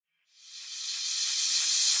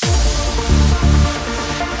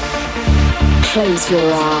Close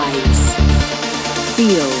your eyes.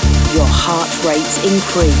 Feel your heart rate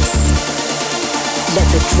increase. Let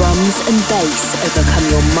the drums and bass overcome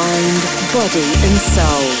your mind, body and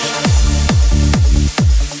soul.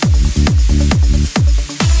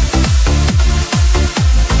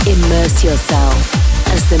 Immerse yourself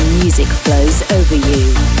as the music flows over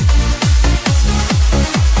you.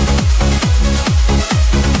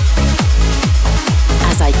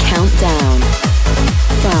 As I count down,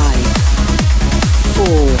 5, 4,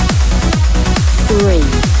 3,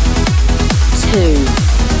 2,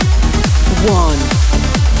 1.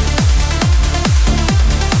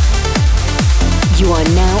 You are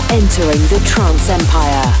now entering the trance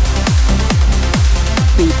empire.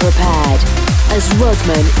 Be prepared, as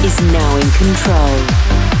Rodman is now in control.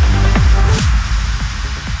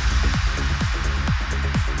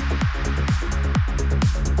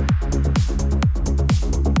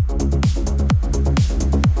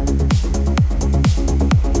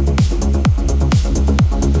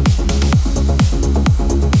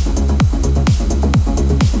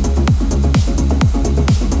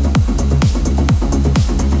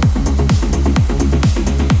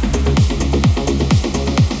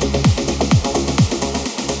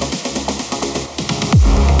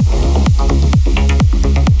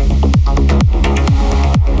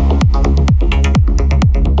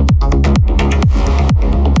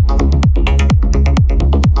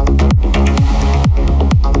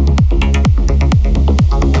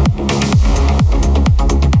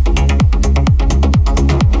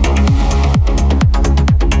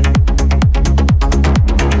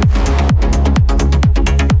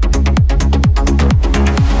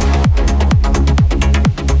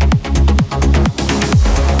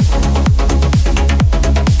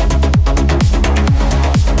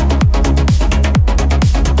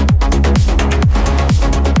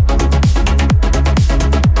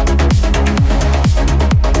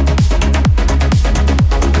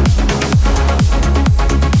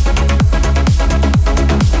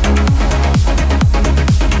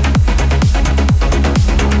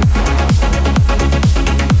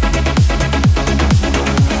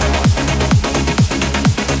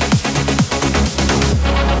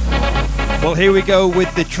 Here we go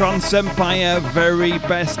with the Trance Empire very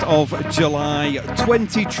best of July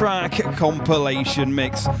 20-track compilation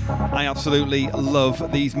mix. I absolutely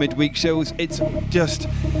love these midweek shows. It's just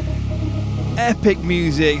epic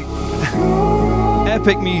music.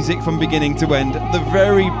 Epic music from beginning to end. The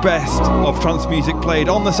very best of trance music played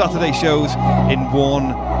on the Saturday shows in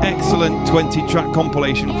one excellent 20-track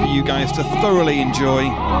compilation for you guys to thoroughly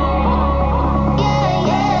enjoy.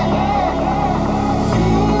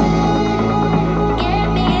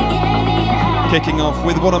 Kicking off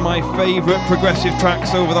with one of my favourite progressive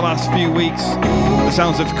tracks over the last few weeks. The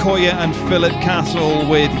sounds of Koya and Philip Castle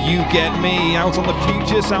with You Get Me, out on the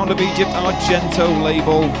Future Sound of Egypt Argento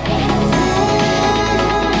label.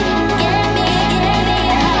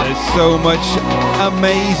 There's so much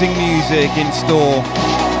amazing music in store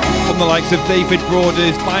from the likes of David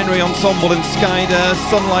Broder's Binary Ensemble and Skyder,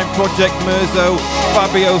 Sunlight Project, Mirzo,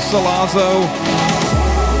 Fabio Solazzo.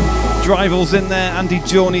 Drivel's in there, Andy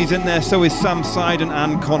Journey's in there, so is Sam Seiden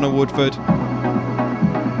and Connor Woodford.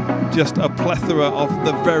 Just a plethora of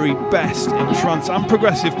the very best in trance and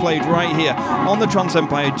progressive played right here on the Trance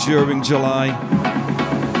Empire during July.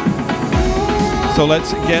 So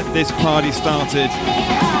let's get this party started.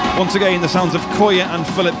 Once again, the sounds of Koya and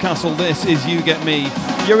Philip Castle. This is You Get Me.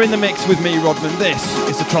 You're in the mix with me, Rodman. This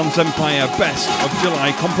is the Trance Empire Best of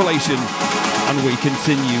July compilation. And we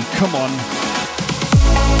continue. Come on.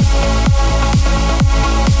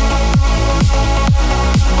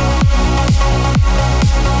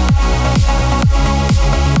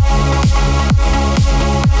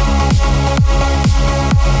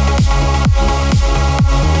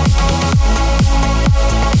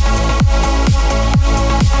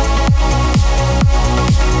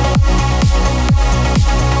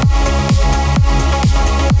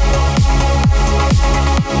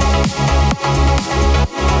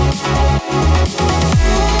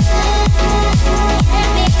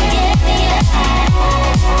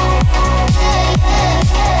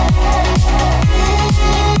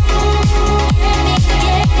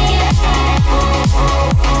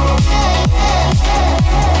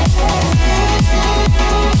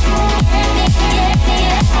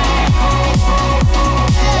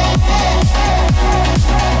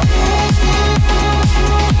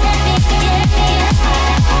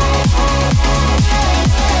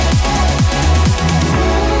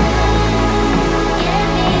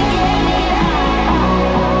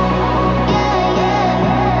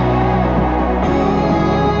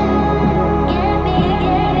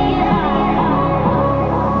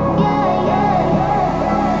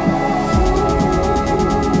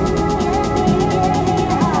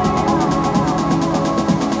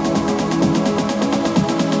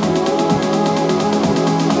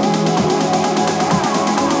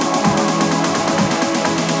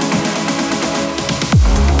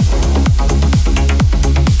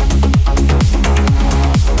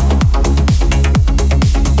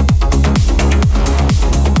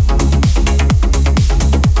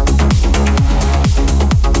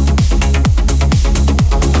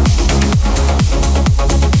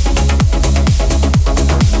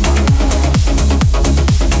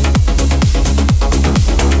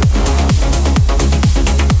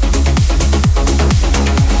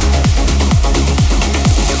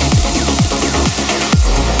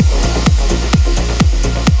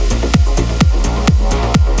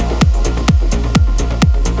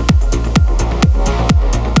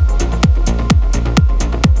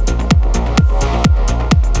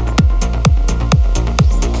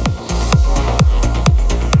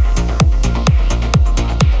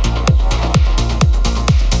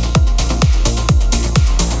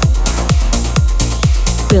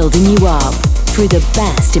 building you up through the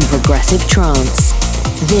best in progressive trance.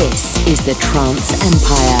 This is the Trance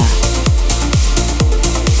Empire.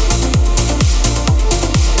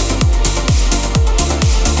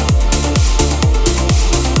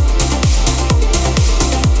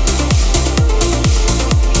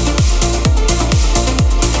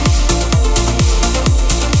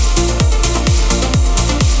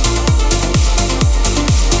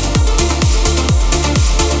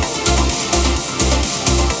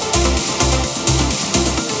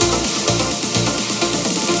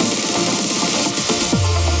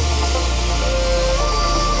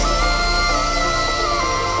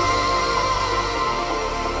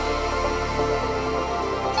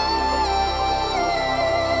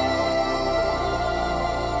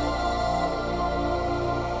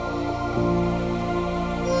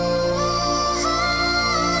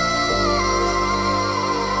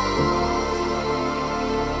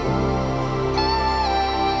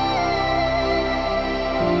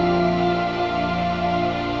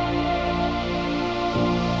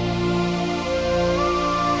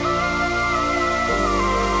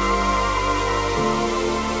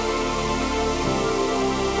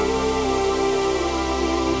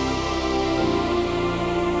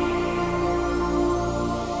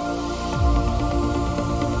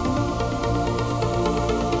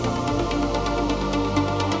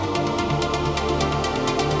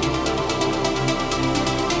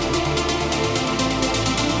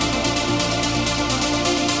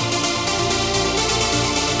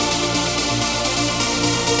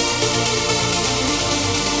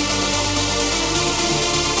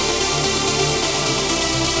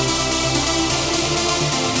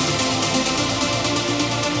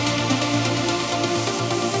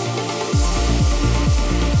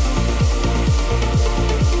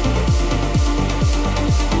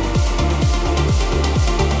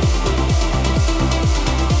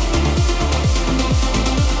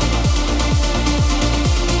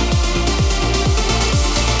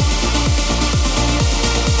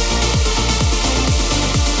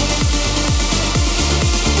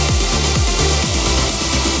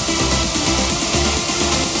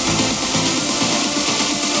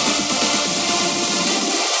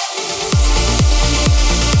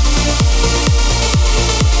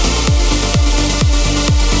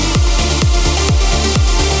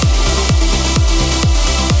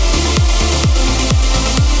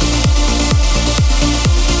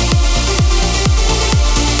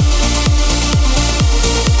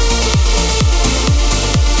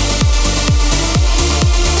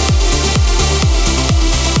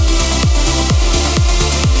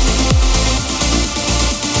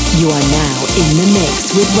 You are now in the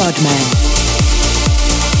mix with Rodman.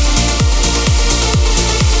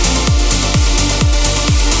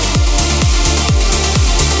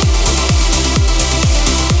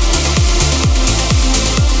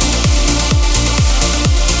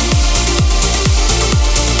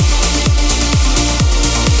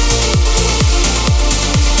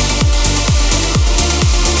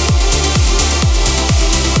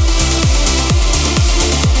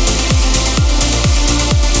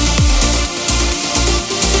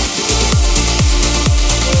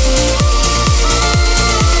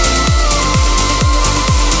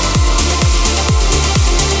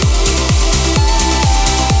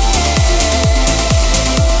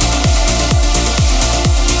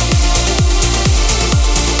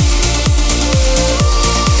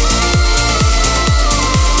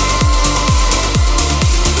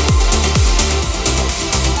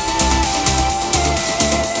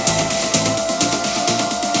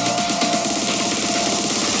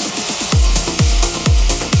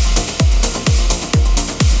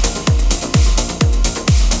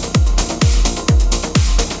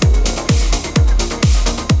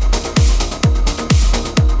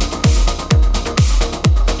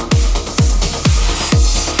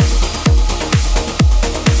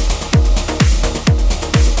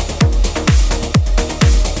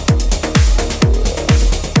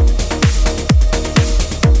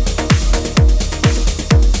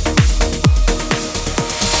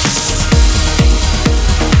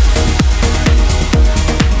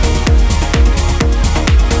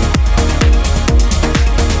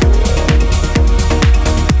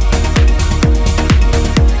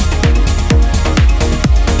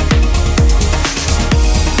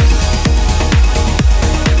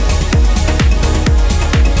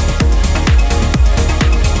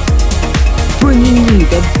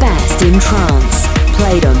 The best in trance,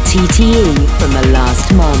 played on TTE from the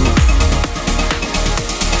last month.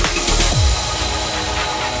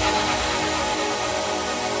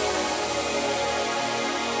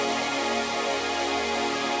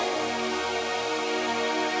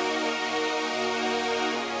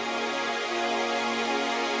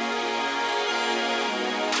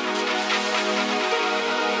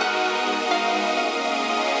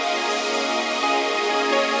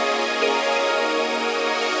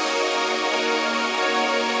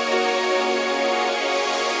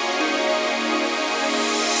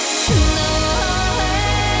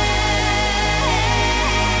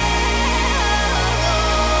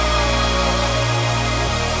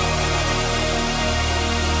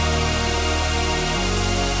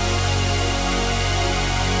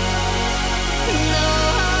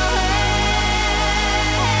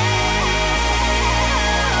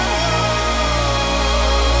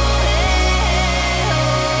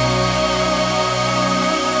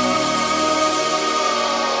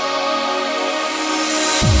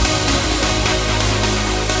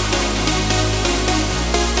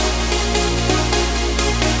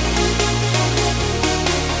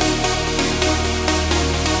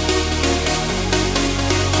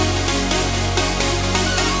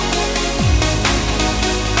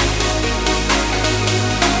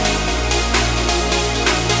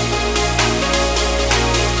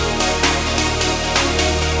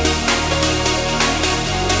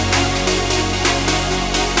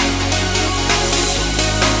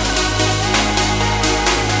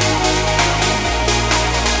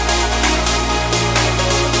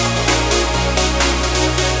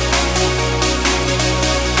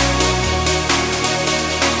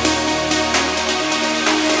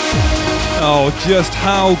 Oh, just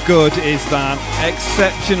how good is that?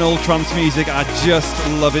 Exceptional trance music. I just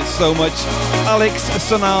love it so much. Alex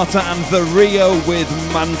Sonata and The Rio with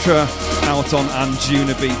Mantra out on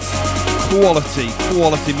Anjuna Beats.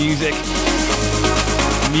 Quality music.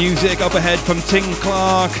 Music up ahead from Tim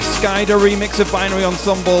Clark, Skyder remix of Binary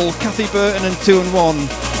Ensemble, Kathy Burton and 2 and 1,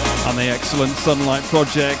 and the excellent Sunlight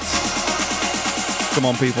Project. Come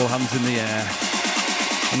on people, hands in the air.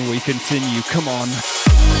 And we continue, come on.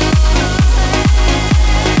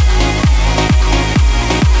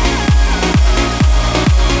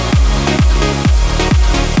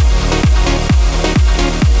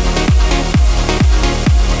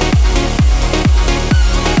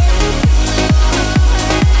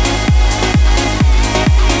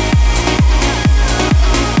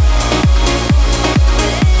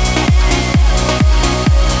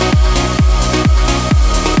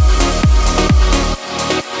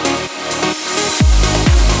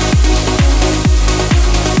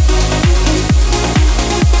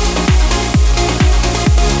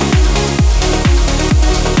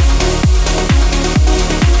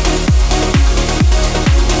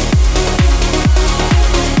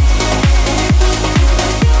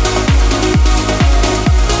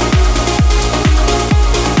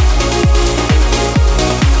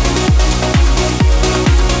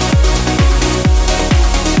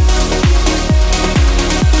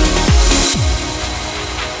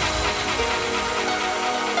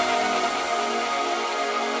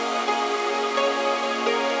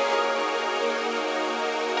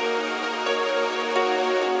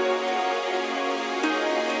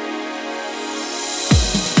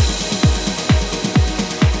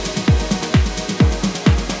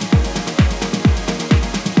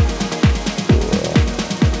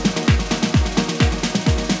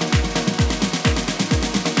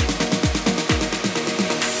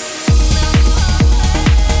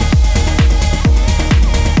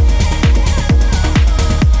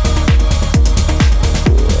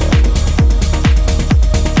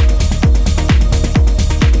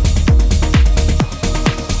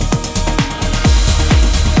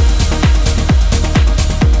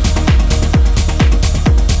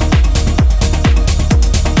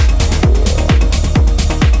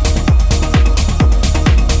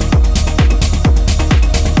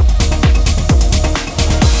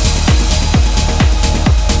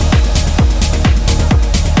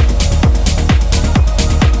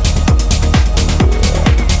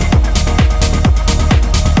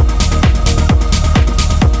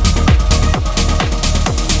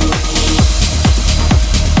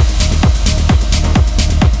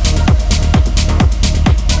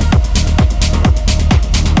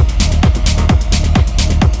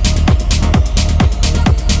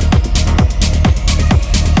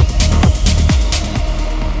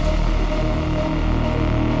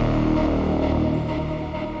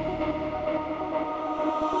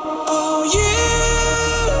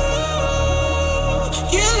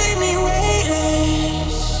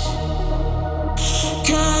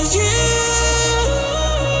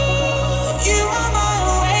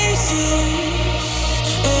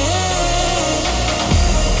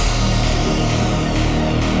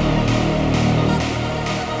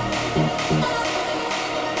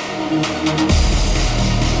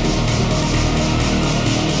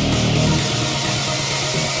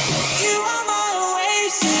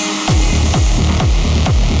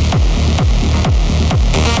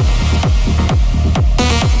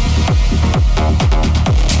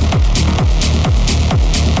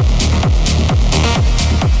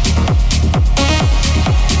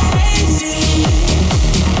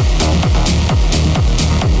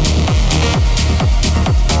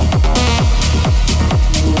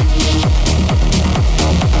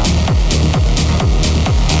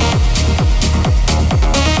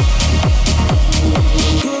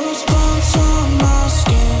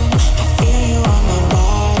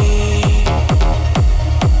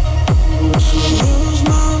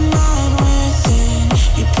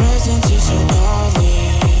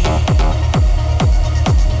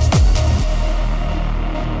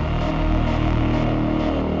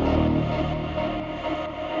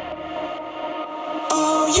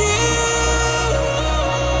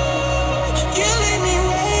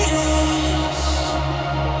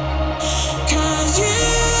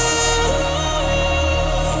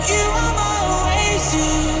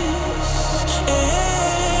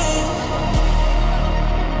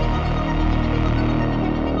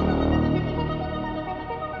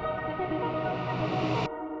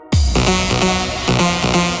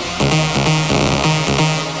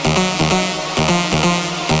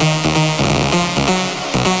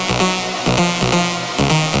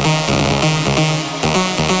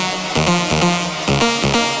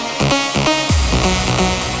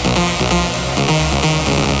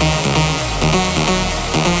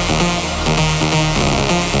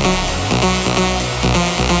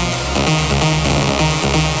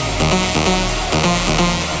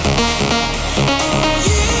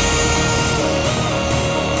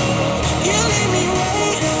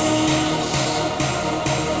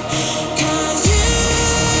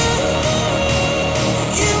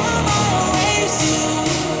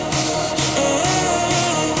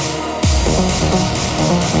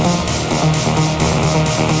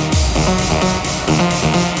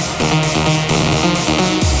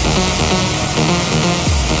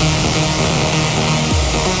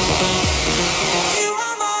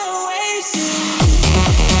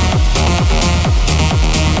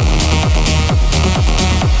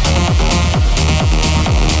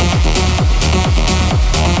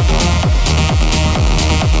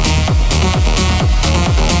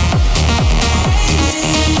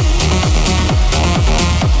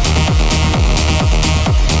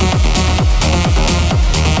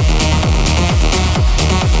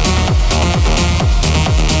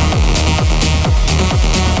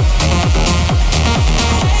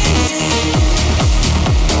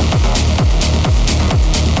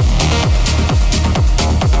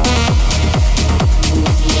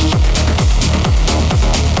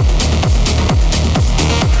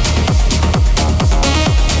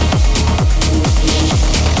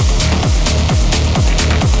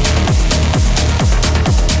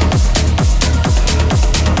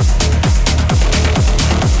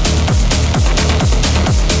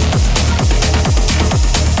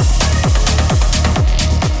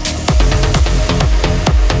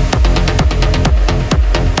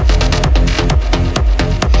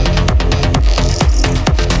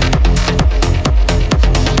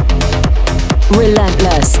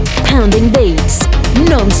 Relentless, pounding beats,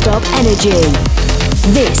 non-stop energy.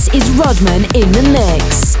 This is Rodman in the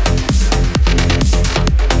mix.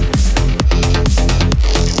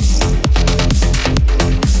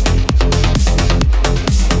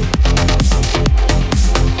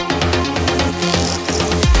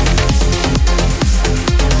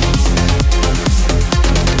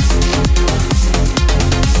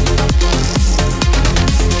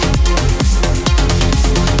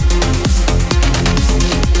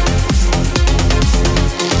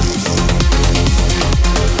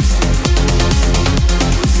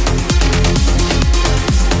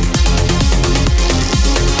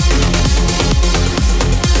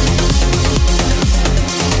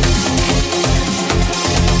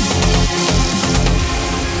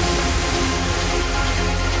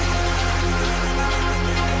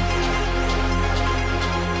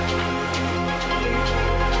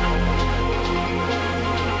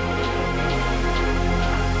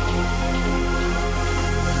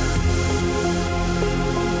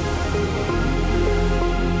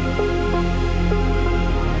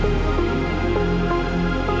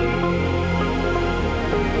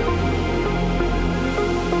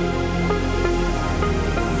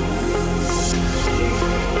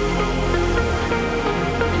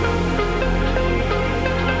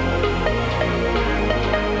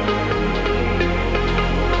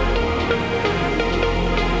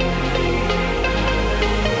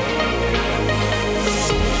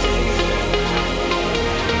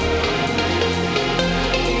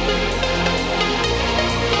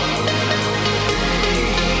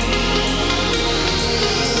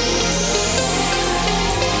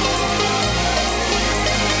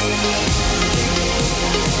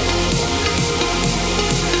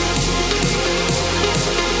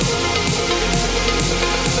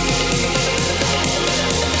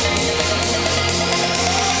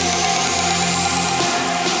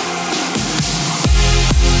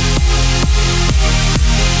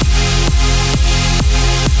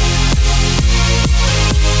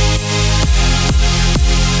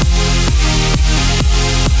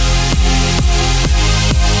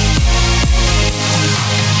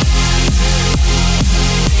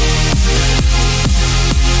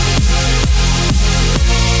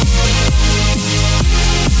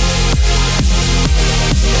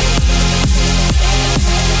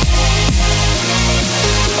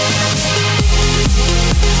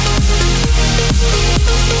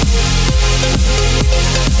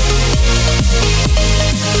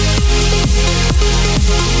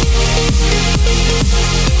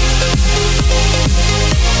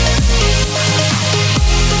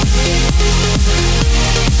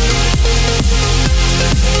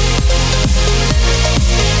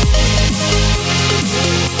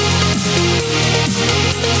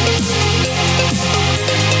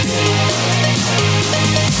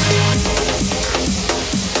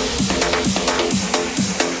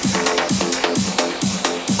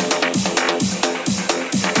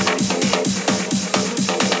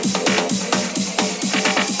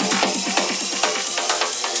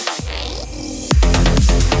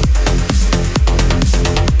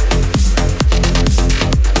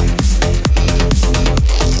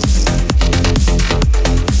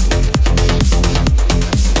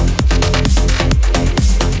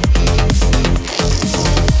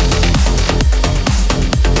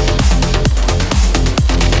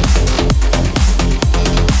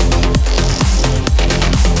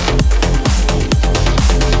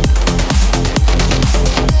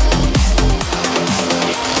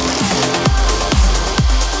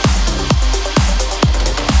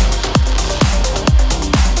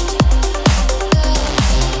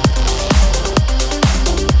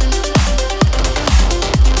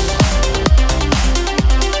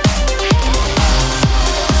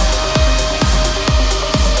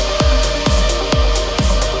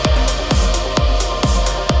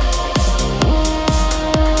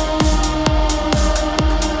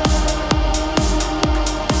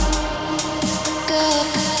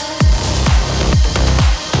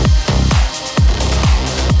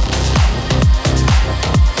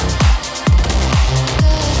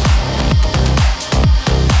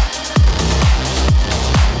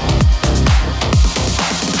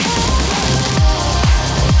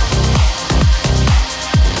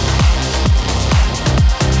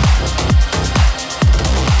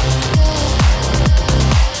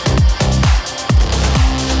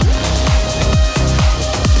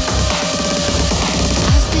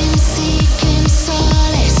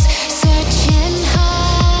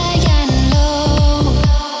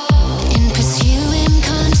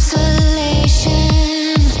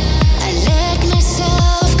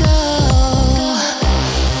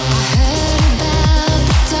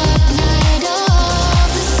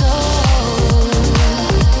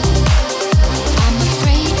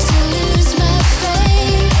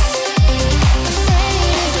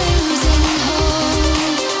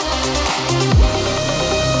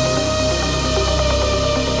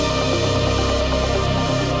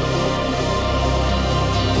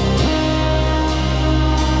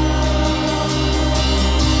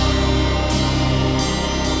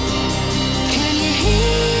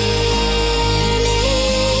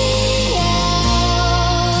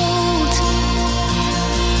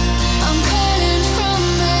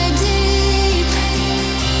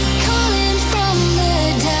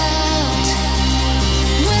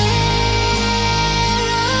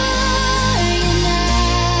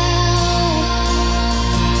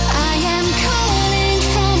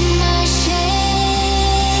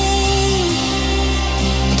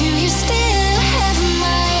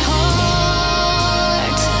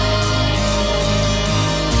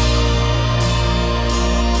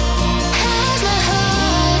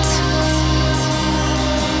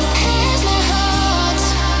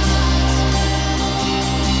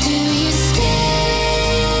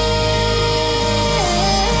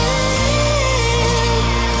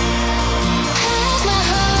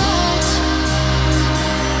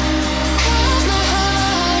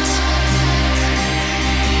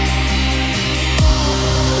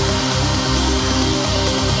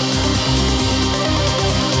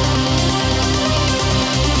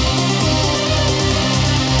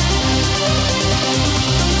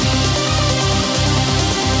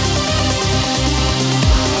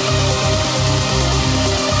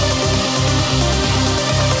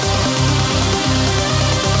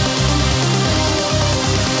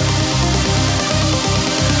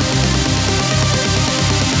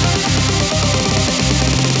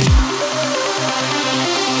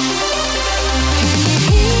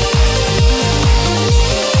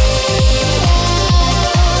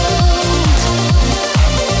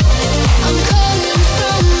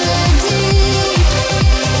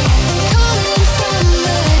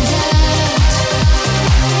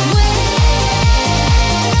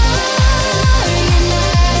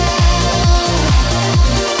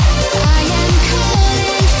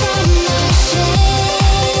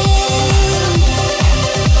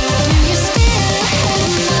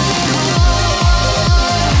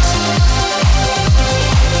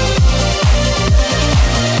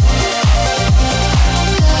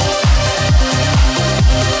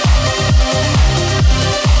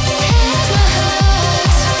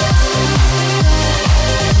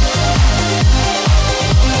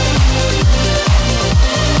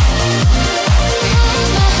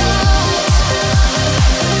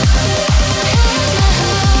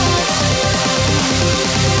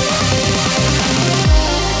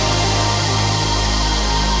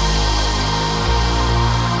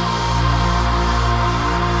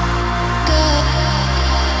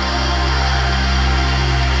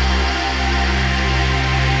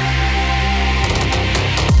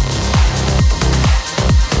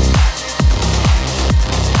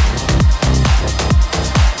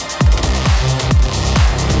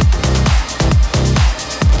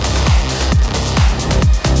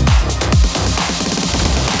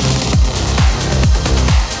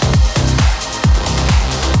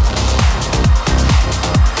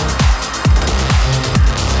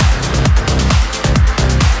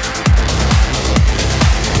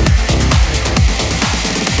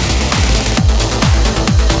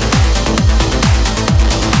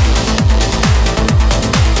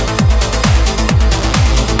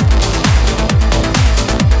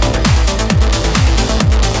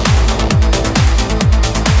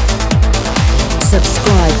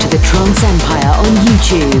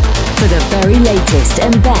 YouTube for the very latest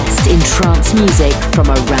and best in trance music from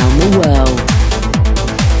around the world.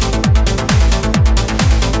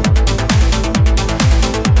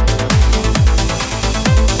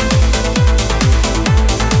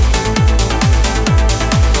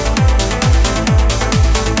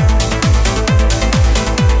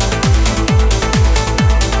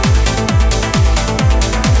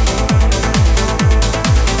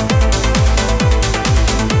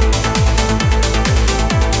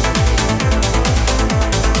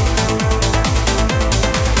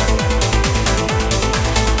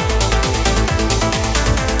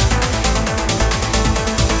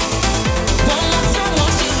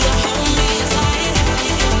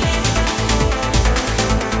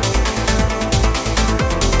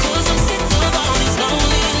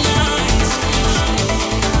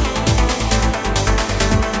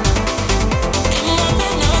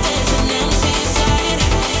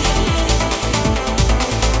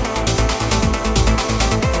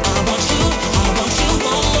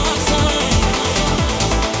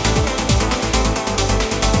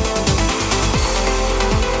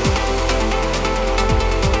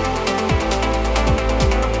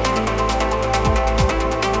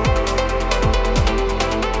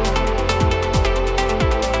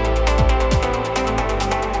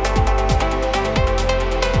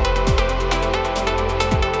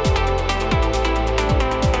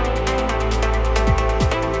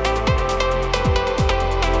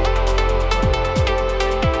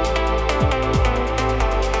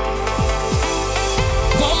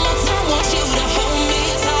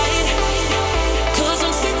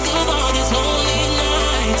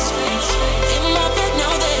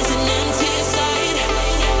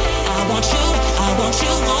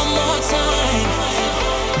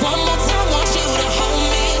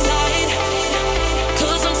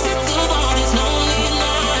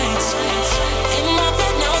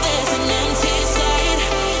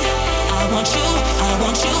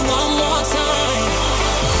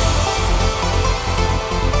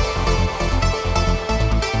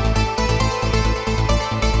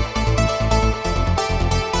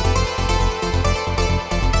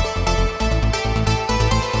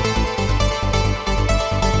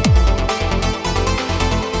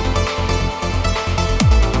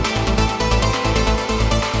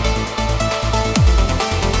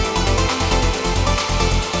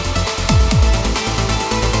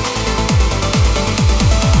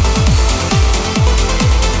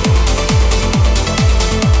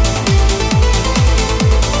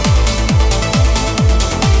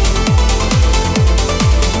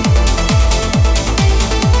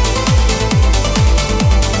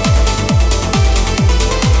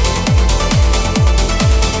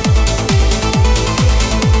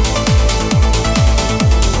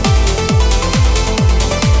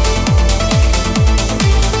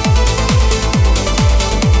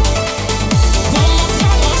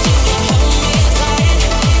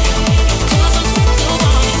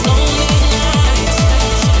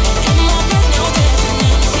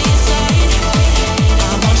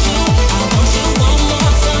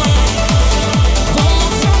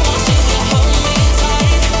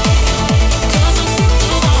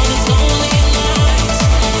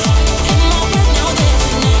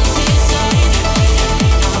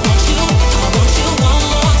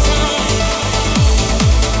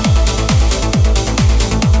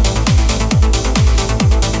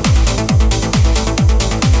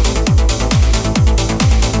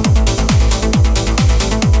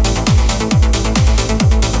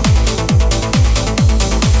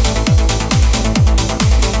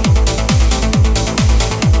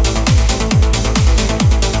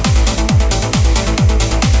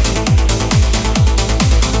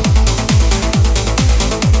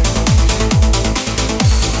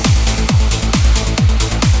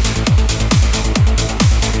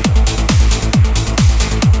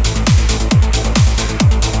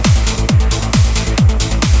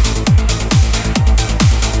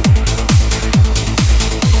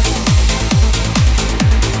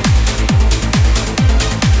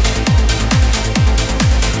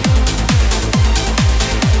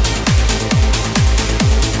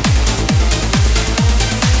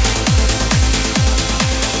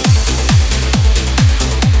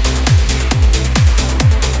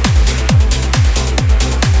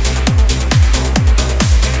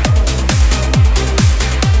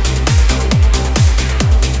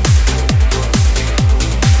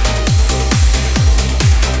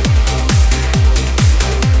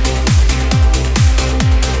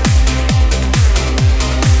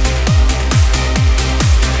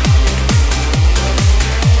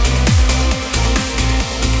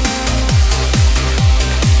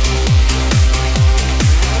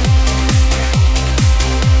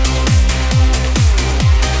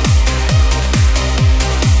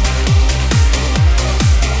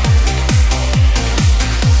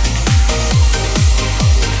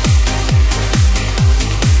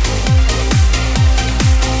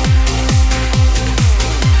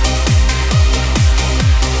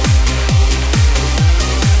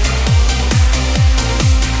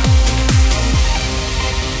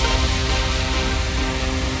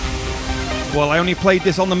 Well, I only played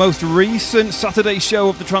this on the most recent Saturday show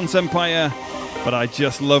of the Trance Empire, but I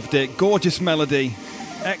just loved it. Gorgeous melody,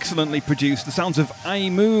 excellently produced. The sounds of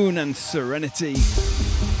iMoon and Serenity.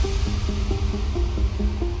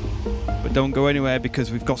 But don't go anywhere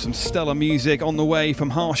because we've got some stellar music on the way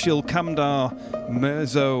from Harshil Kamdar,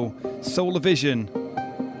 Mirzo, Solar Vision,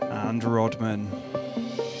 and Rodman.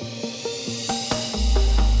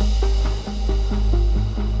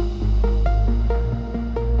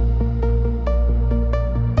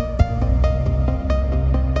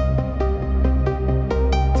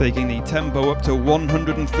 Taking the tempo up to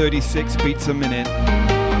 136 beats a minute.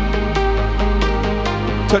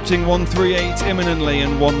 Touching 138 imminently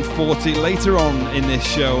and 140 later on in this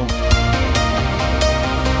show.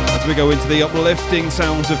 As we go into the uplifting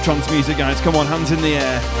sounds of trance music, guys, come on, hands in the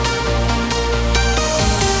air.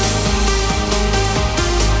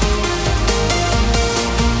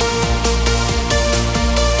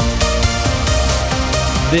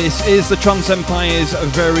 This is the Trance Empire's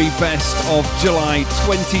very best of July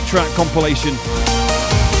 20-track compilation.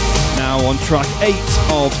 Now on track 8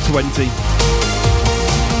 of 20.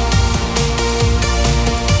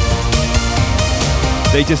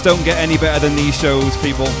 They just don't get any better than these shows,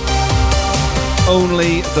 people.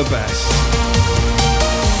 Only the best.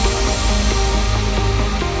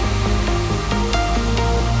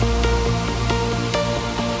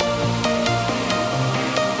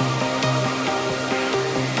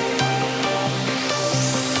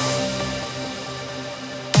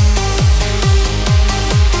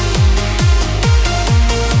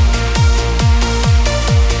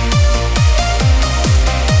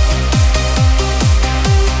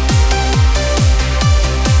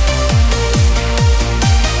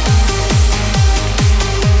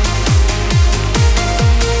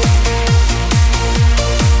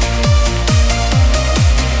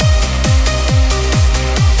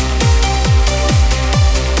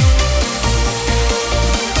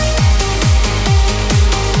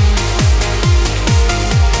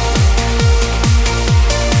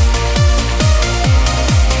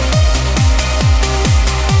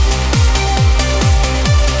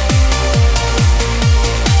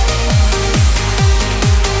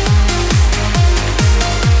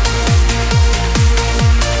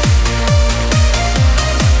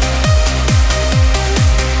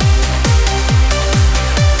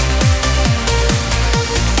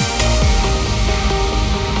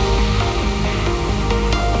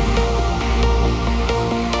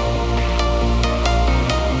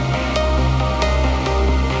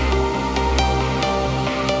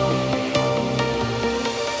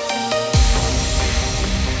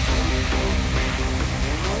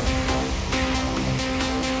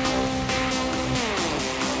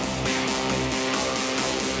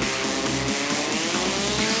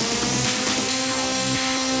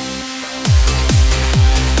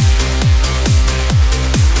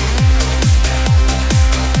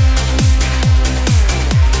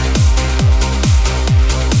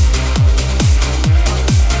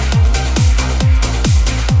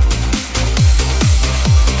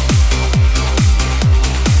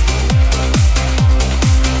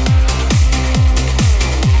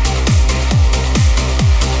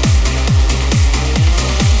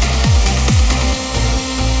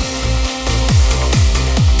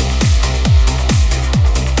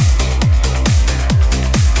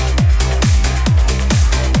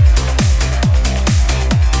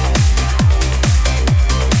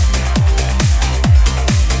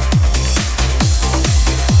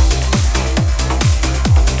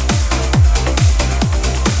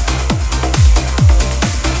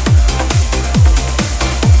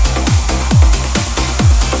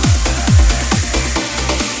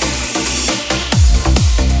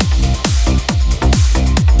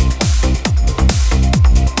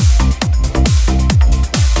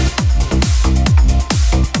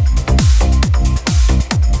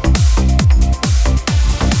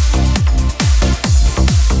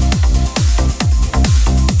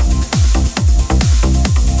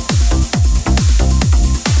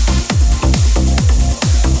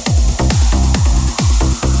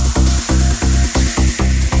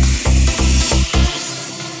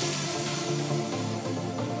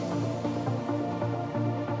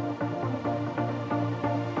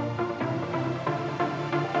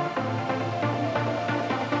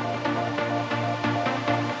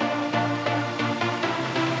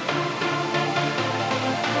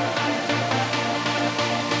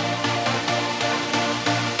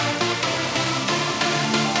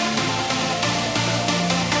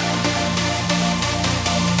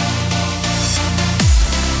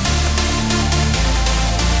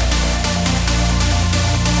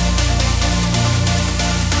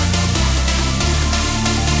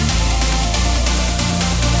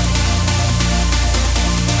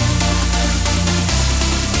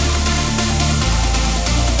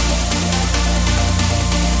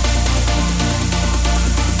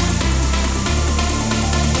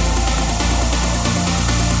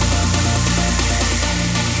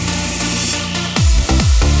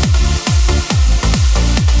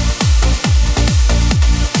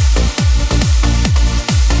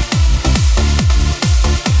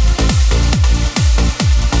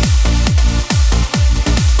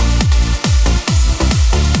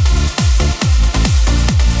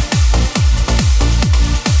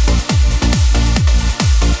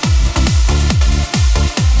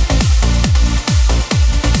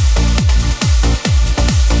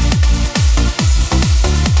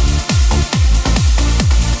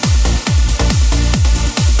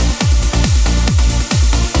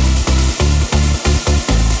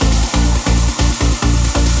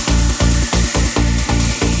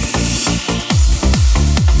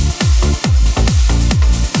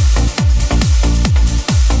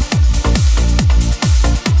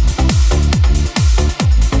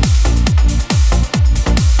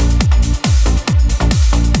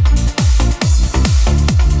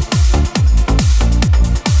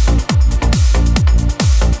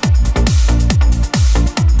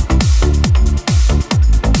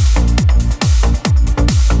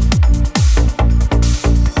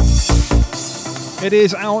 It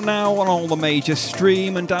is out now on all the major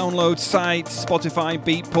stream and download sites, Spotify,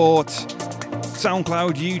 Beatport,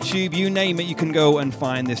 SoundCloud, YouTube, you name it, you can go and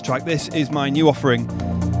find this track. This is my new offering.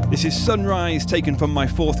 This is Sunrise, taken from my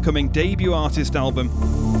forthcoming debut artist album.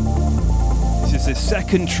 This is the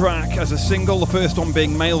second track as a single, the first one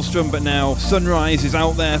being Maelstrom, but now Sunrise is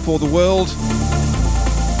out there for the world.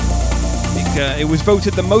 It was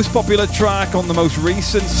voted the most popular track on the most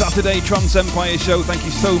recent Saturday Trance Empire show. Thank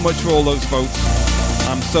you so much for all those votes.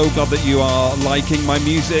 I'm so glad that you are liking my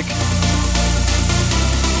music.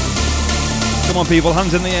 Come on people,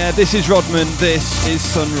 hands in the air. This is Rodman, this is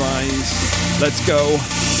Sunrise. Let's go.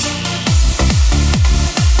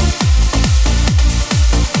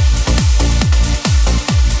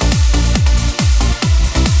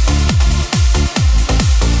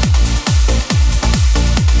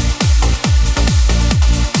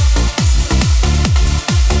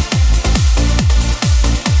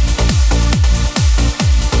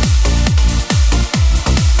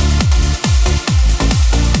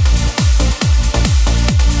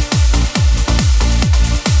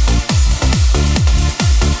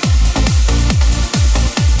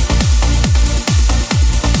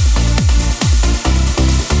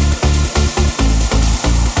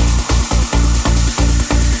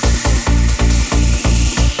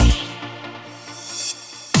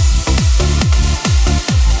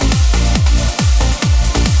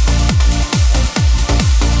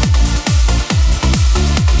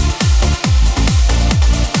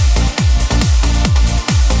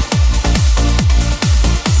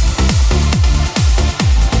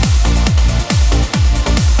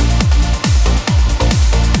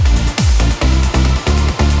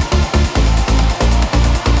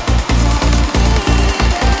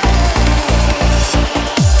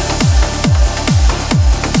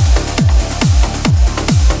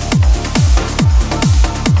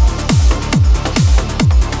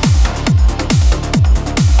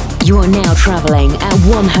 You're now traveling at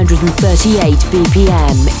 138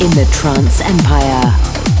 BPM in the Trance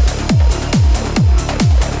Empire.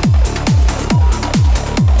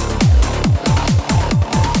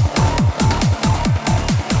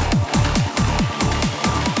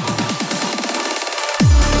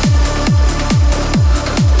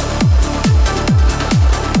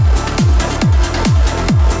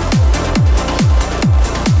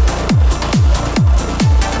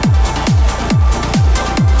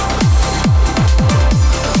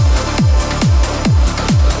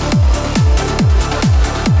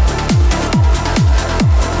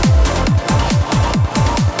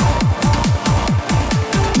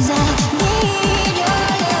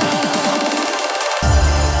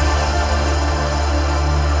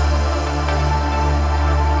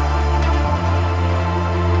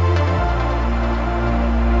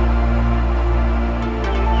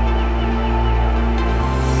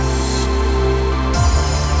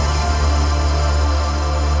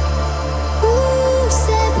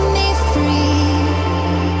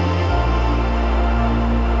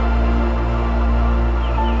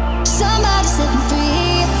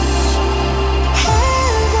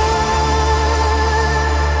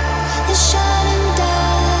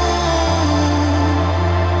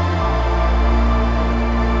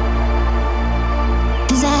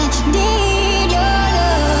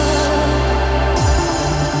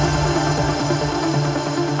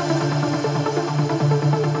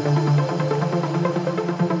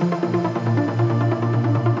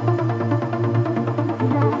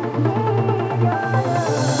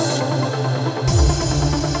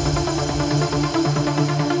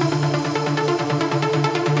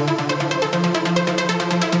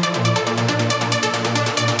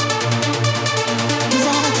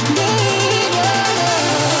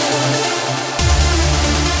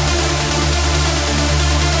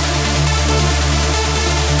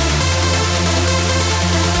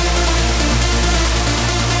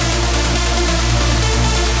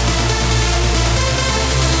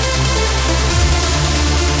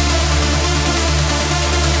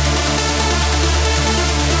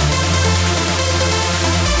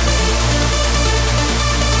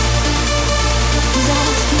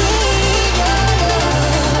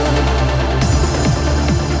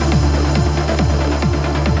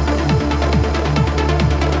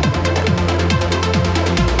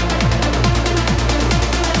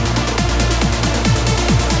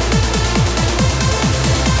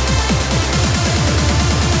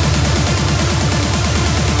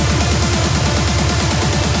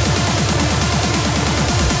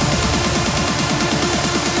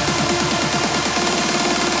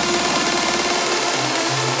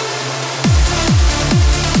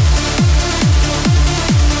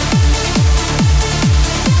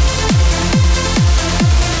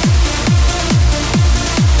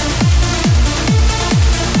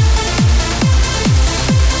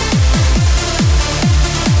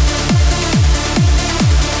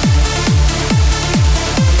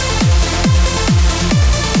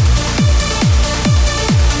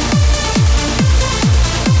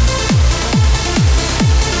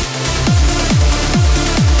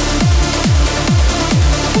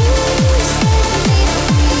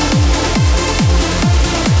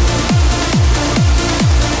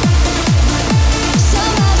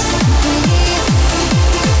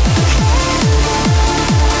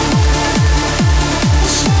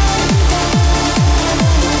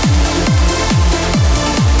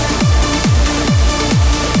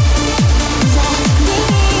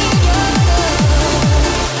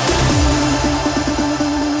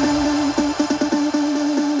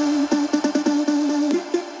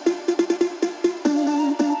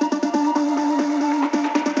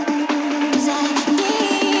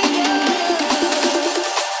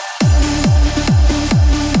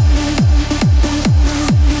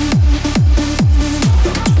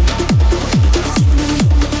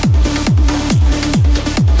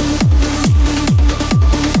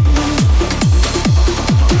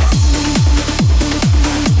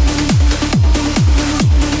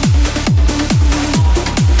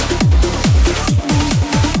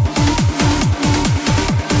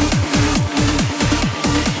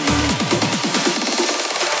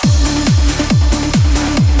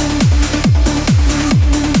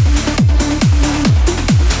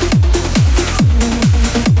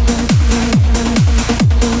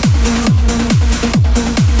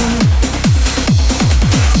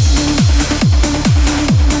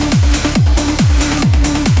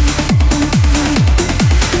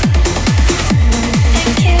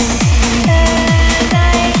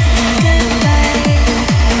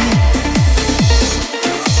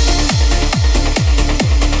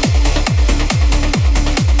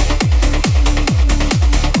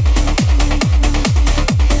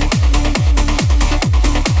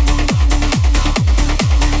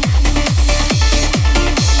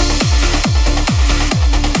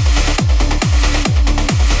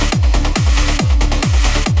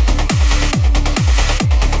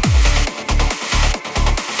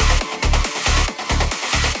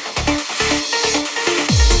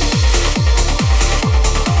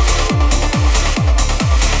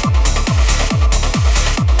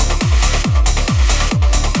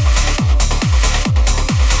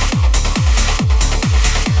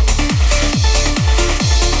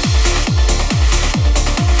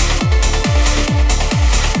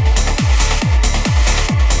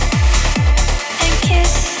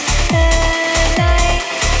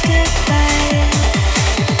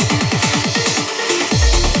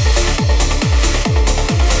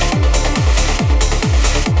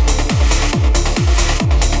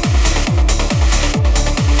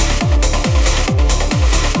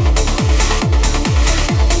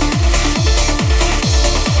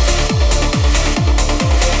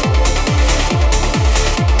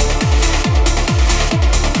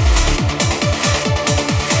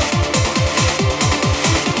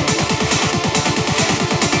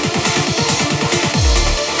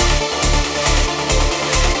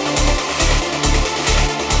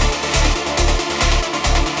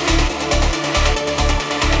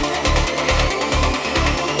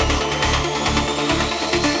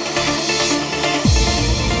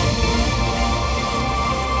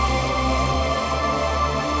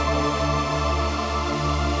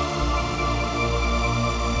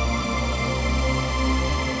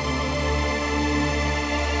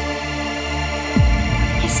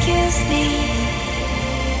 me?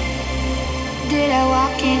 Did I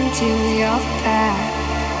walk into your path?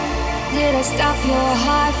 Did I stop your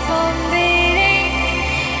heart from beating?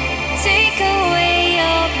 Take away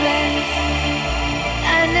your breath.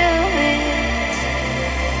 I knew it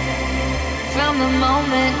from the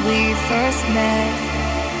moment we first met.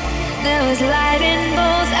 There was light in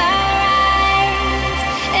both our eyes.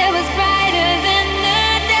 It was brighter than the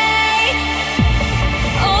day.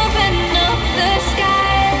 Open up the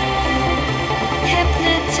sky,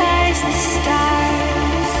 hypnotize the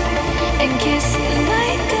stars, and kiss the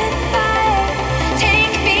night goodbye.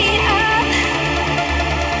 Take me up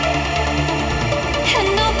and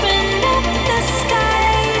open up the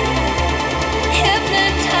sky,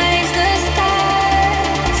 hypnotize the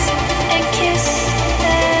stars, and kiss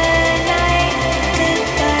the night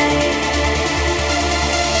goodbye.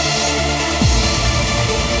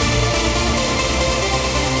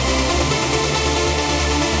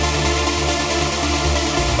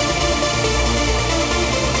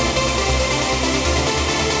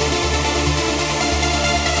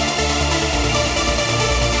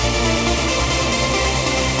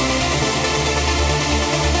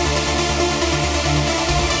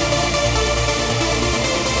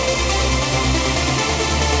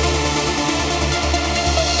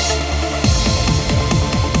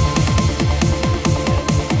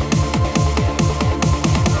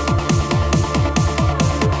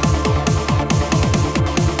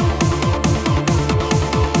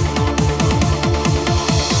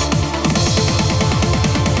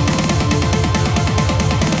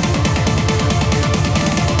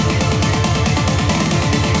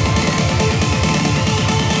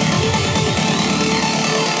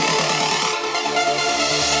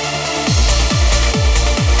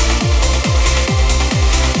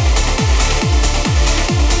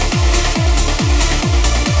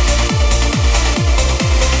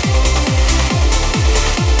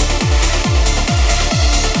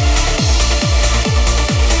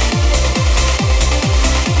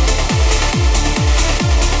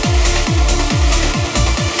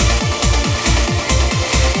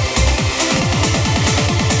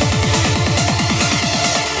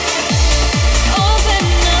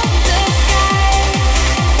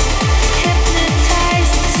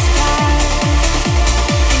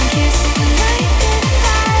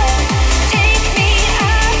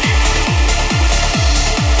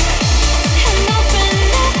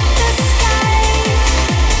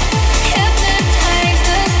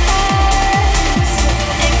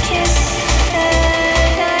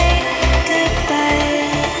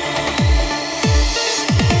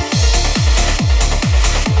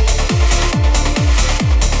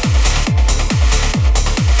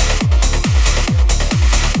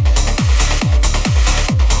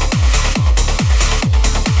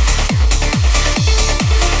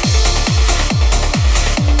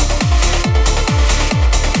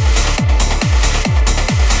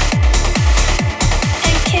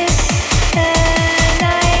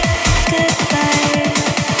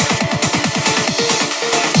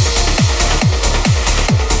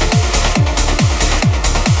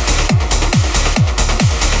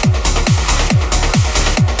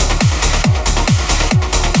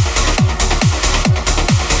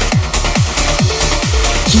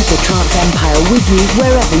 With you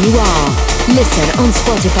wherever you are. Listen on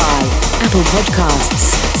Spotify, Apple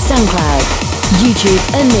Podcasts, SoundCloud, YouTube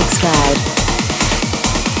and Mixcloud.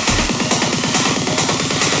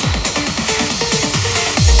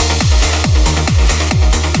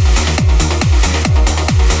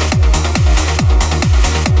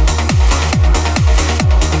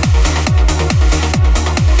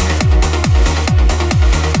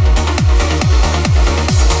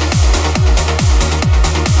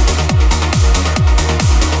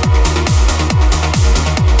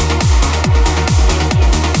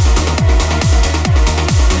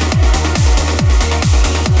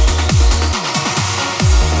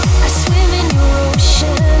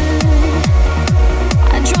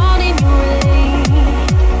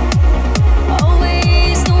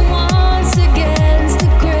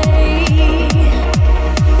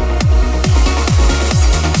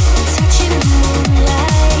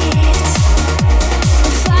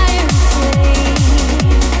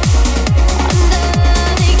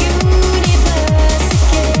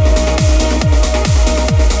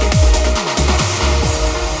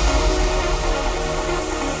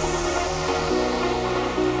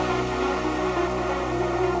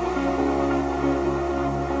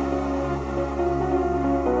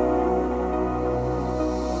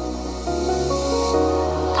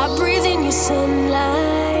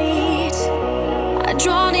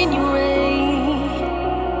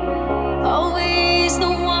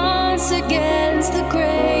 the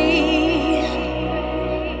grey.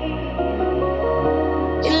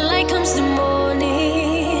 In light comes the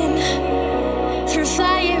morning, through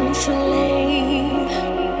fire and flame,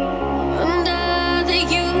 under the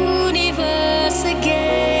universe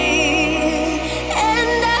again.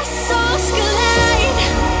 And our souls collide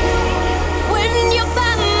when you're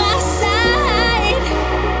by my side.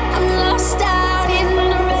 I'm lost out in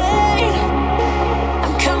the rain,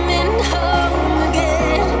 I'm coming home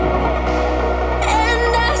again.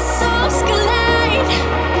 And our souls collide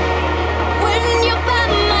when you're by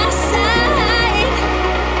my side.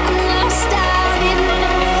 I'm lost out in the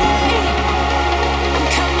rain, I'm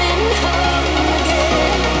coming home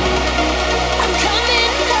again. I'm coming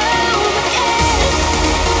home again.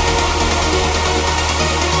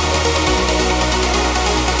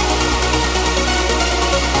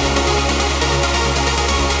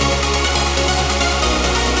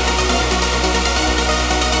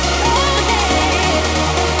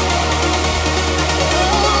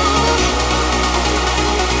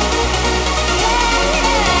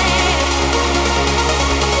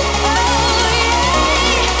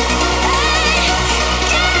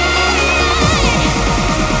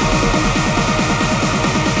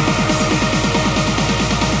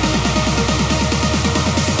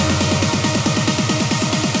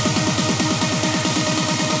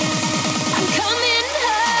 I'm coming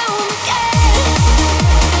home again.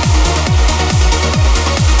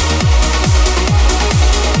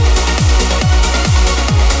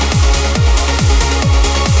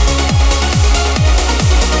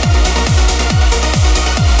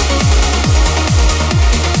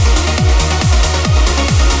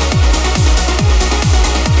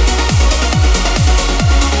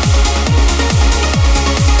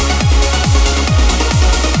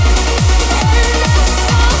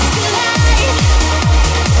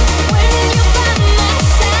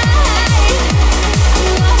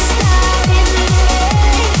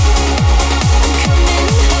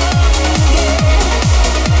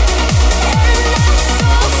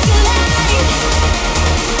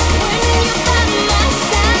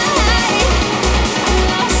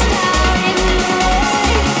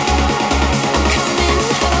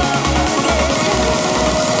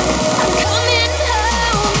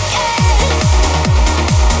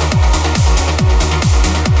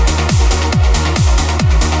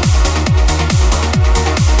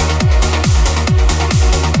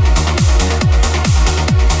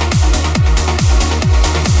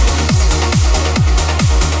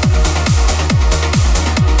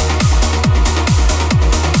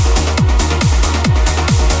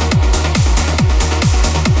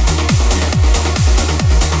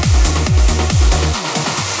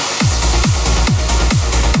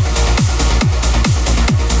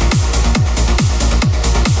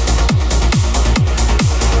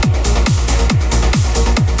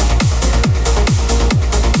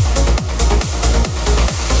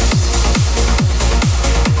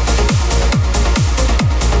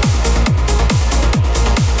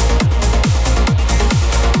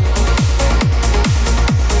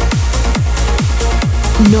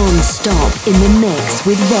 Non-stop in the mix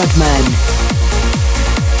with Rodman.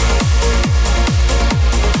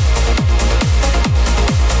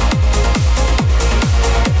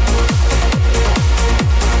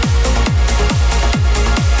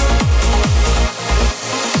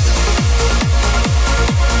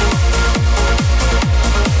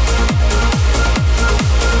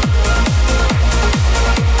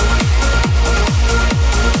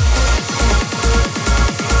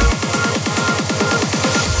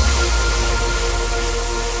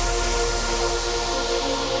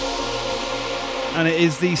 And it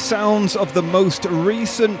is the sounds of the most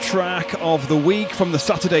recent track of the week from the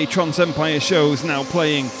Saturday Trance Empire shows now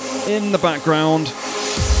playing in the background.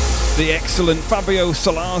 The excellent Fabio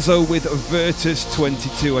Salazzo with Virtus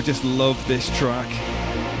 22. I just love this track.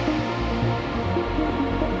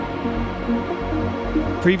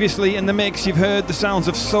 Previously in the mix, you've heard the sounds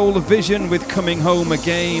of Solar Vision with Coming Home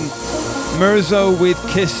Again, Mirzo with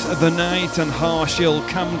Kiss the Night, and Harshil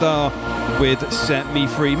Kamdar with Set Me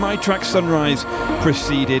Free. My track Sunrise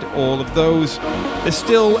preceded all of those. There's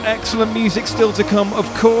still excellent music still to come, of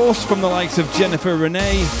course, from the likes of Jennifer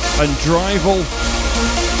Renee and Drival.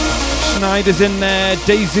 Schneider's in there,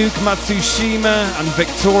 Daisuke Matsushima and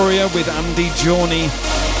Victoria with Andy Journey.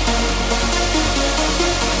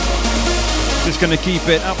 Just going to keep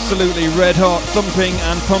it absolutely red hot, thumping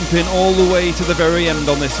and pumping all the way to the very end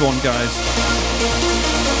on this one, guys.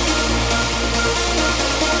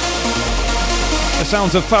 The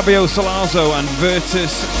sounds of Fabio Salazzo and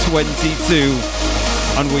Virtus 22,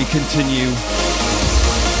 and we continue.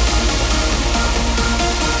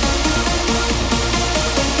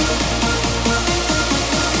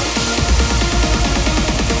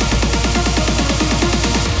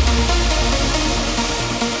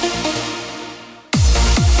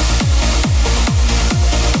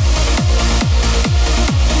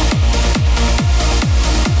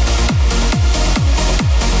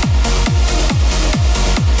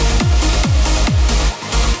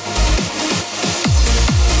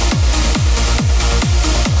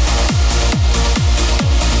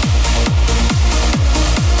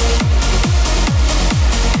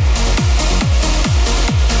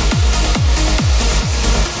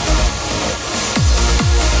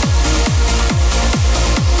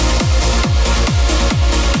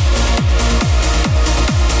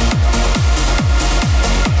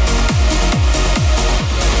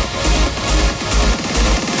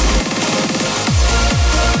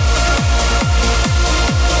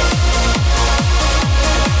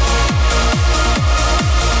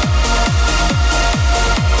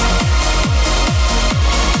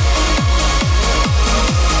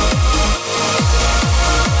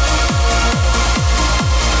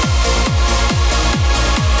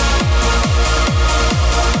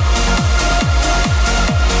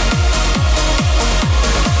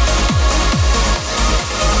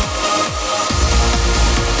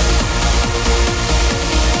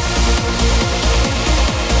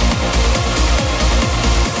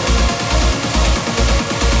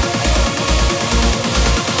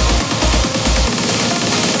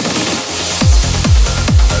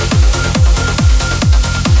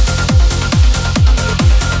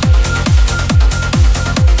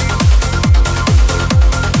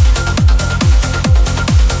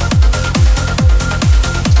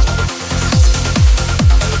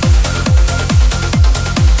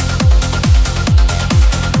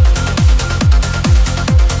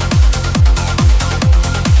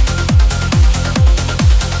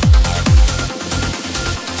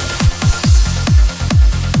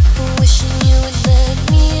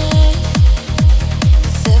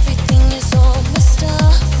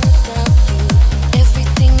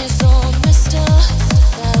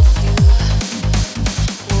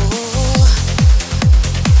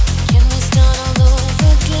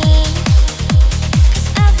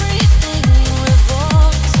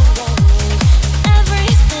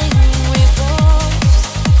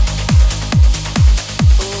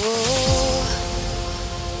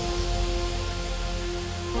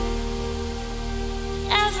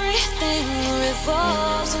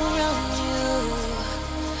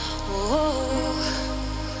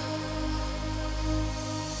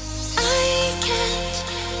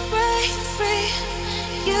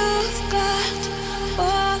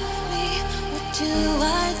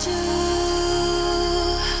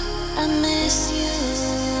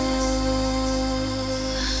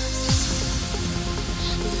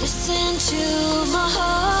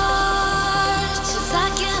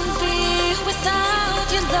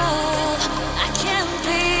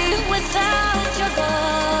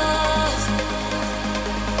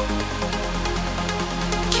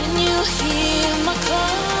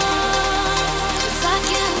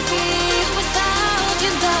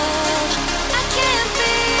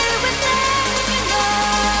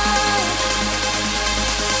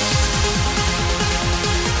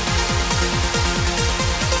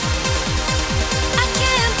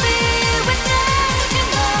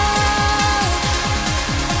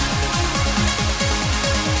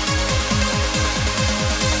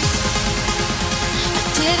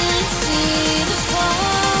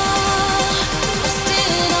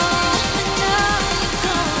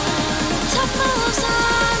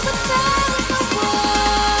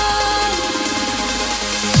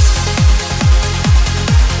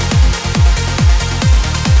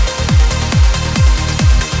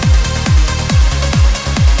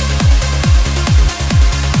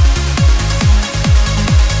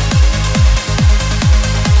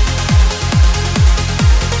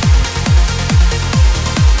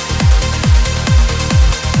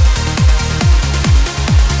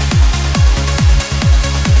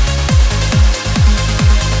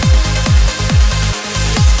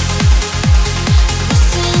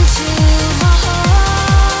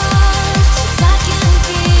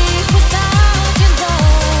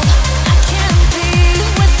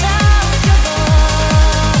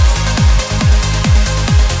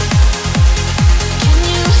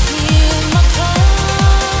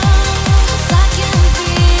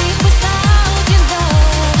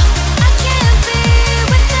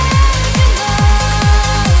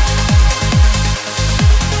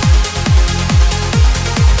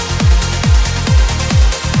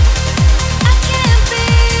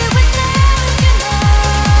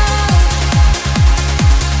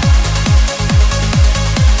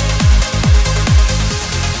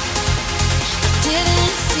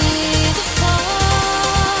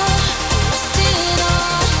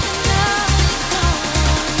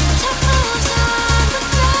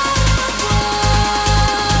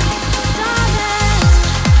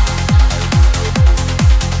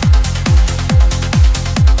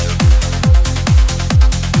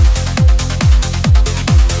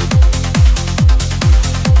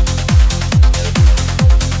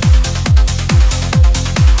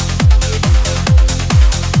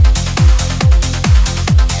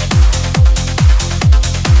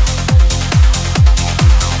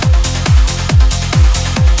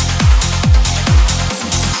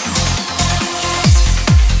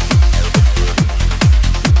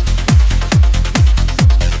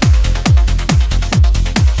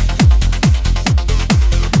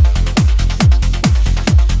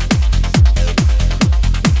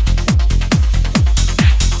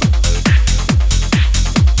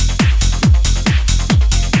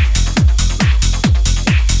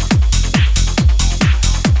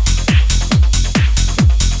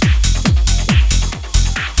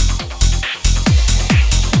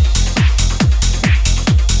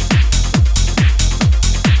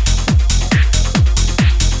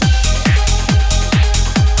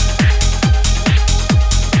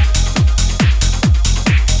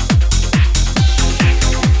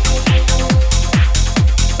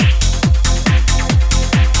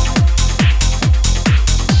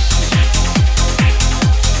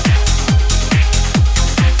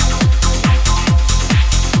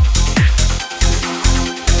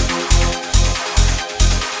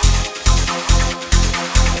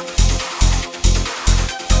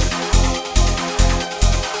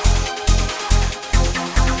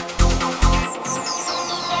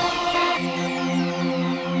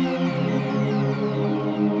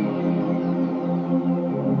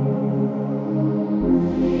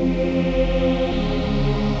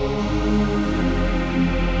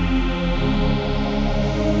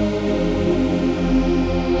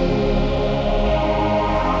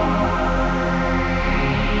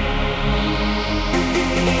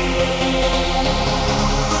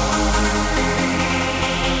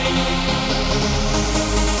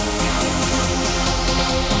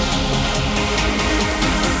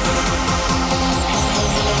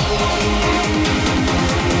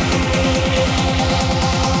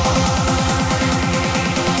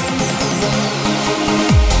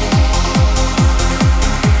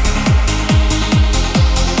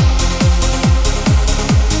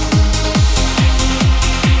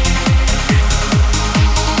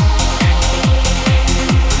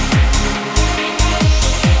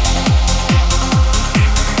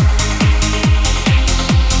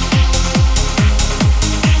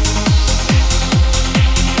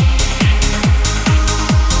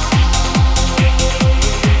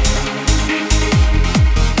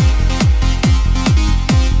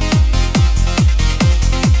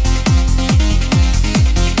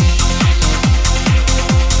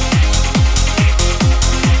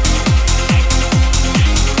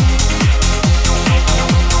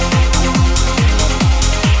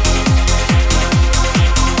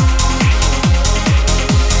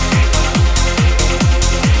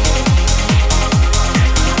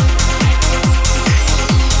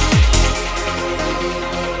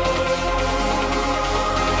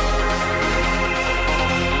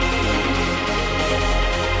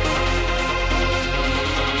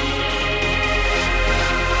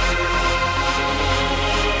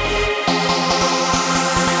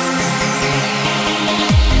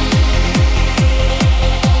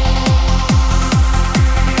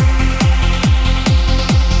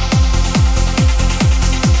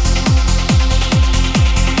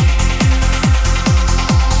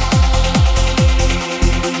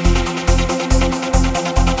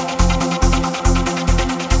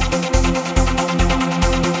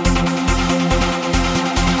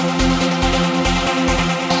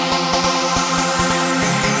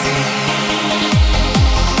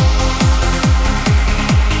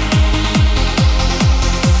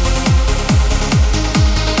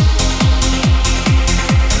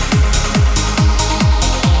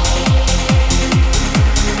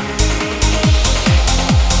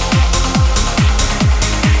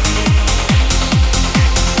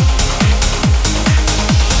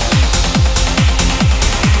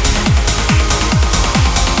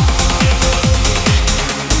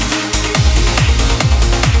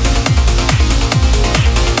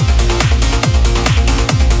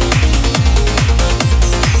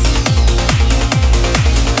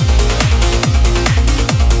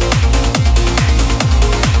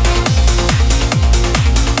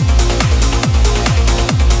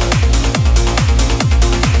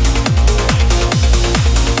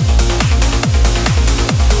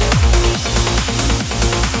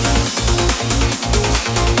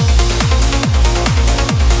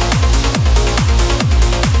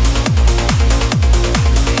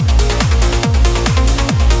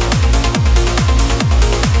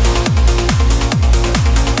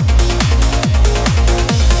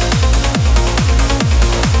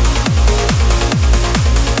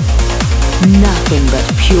 nothing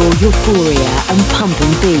but pure euphoria and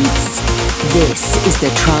pumping beats. This is the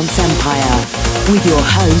Trance Empire with your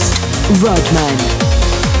host, Rodman.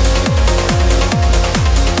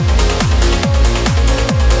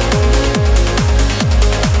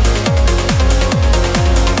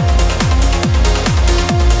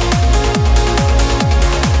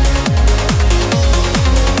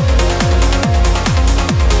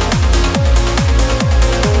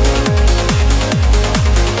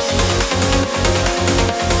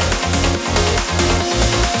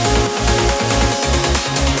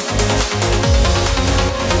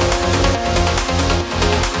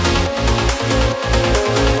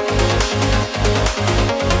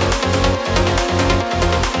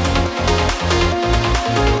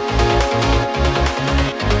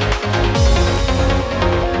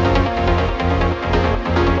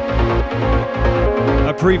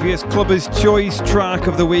 Previous Clubber's Choice track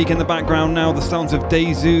of the week in the background now, the sounds of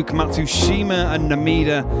Daisuke, Matsushima and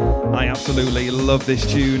Namida. I absolutely love this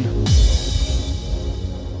tune.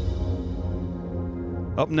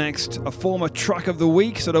 Up next, a former track of the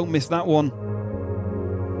week, so don't miss that one.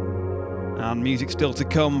 And music still to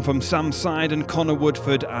come from Sam Side and Connor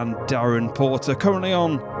Woodford and Darren Porter. Currently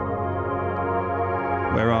on,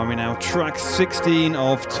 where are we now? Track 16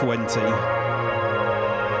 of 20.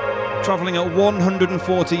 Travelling at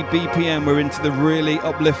 140 BPM, we're into the really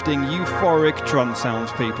uplifting, euphoric trance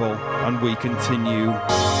sounds, people, and we continue.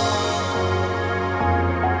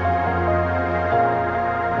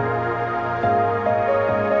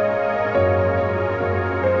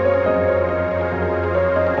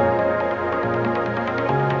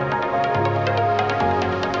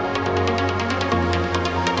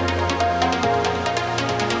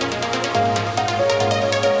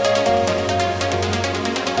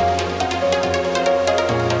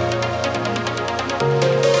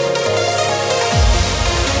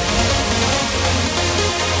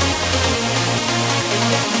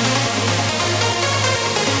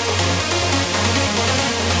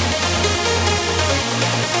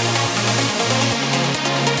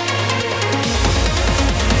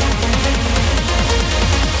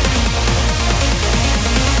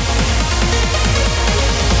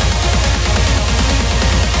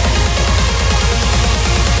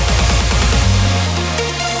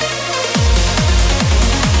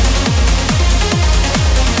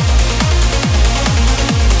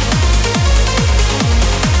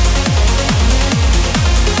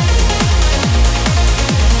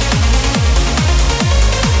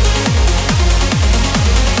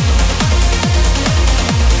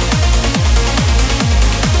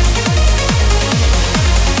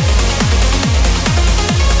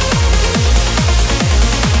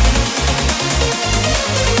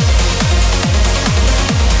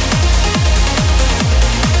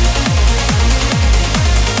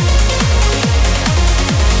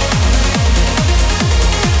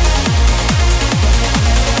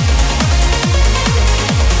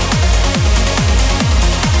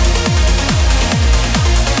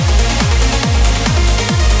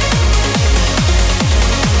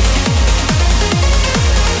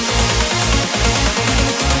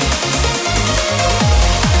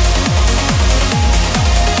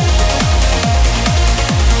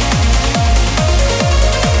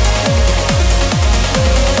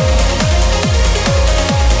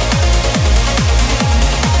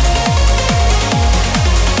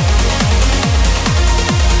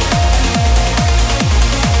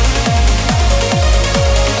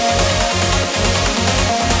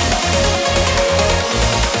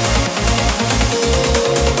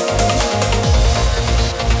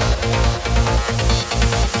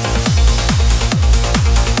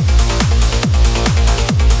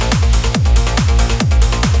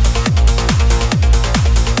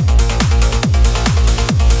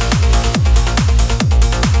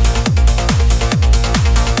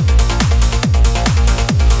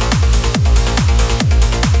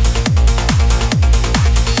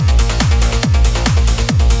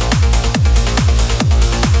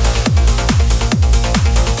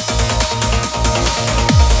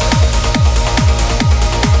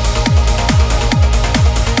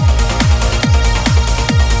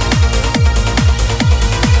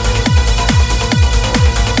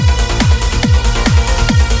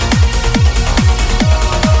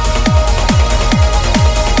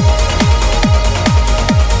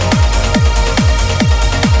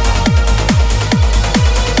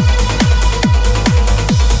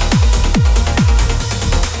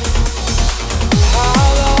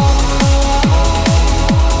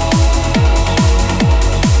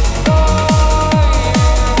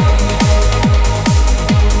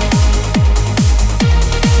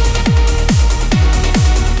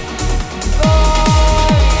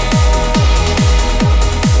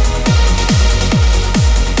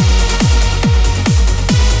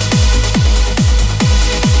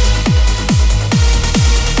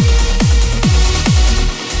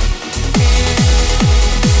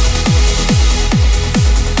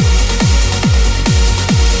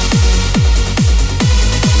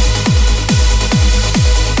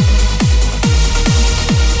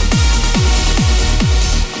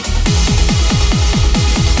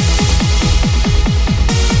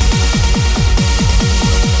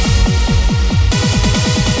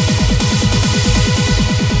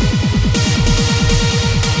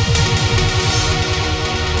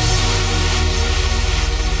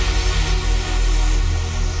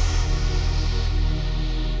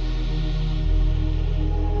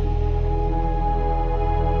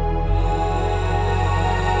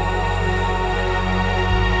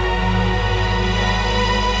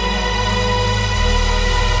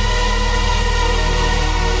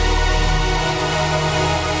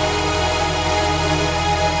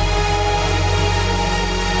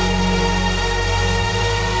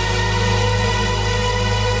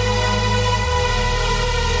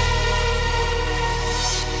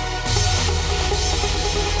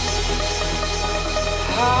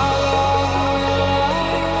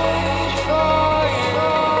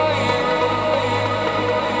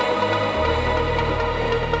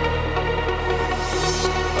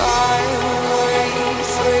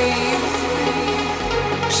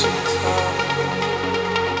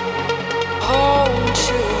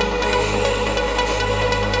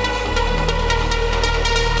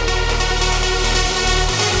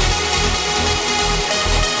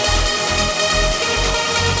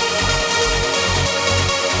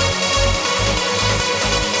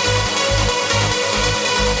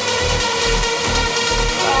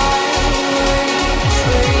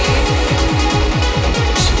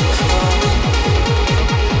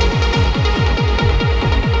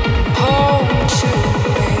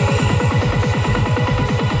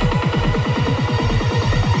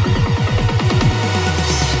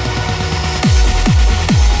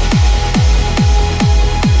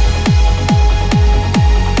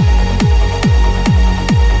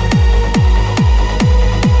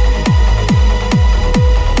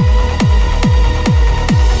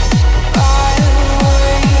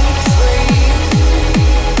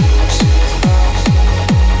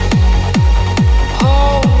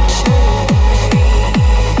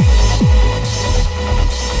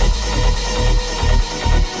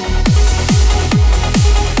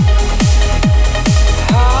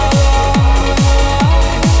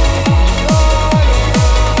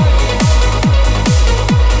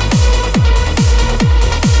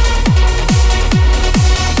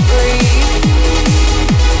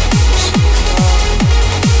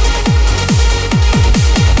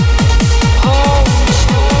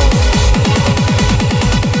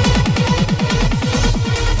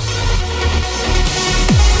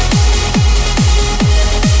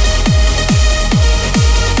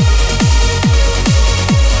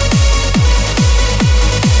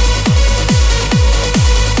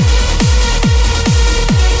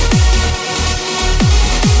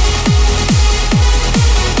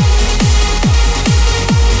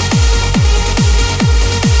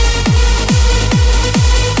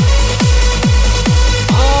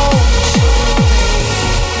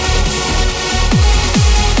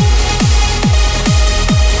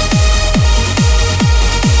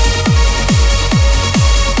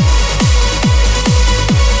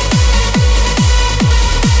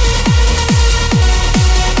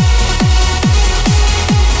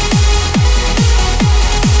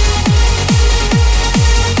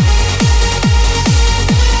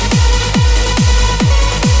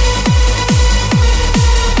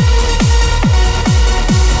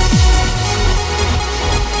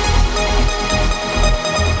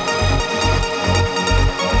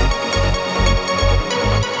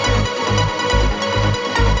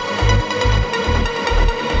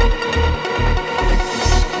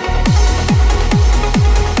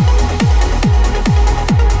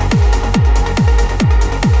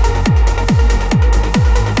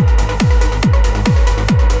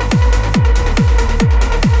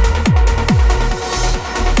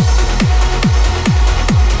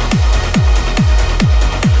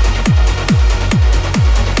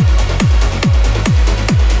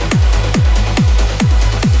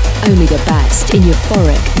 best in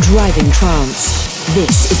euphoric, driving trance.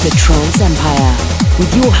 This is the Trance Empire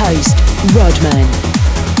with your host, Rodman.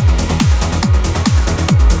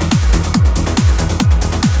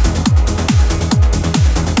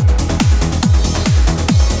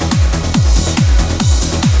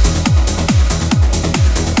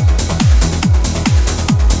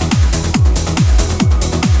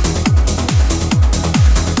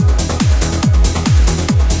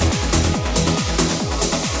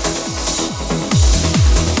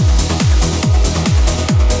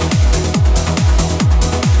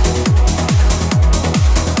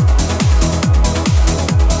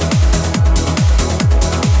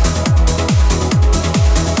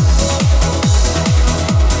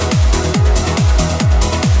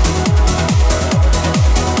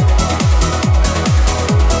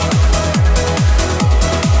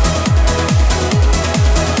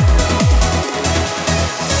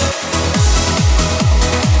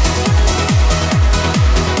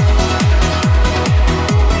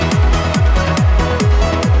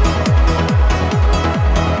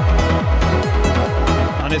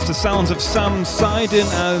 Sounds of Sam Sidon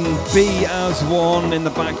and B as One in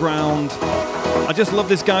the background. I just love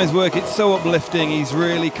this guy's work, it's so uplifting. He's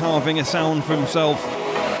really carving a sound for himself.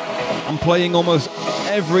 I'm playing almost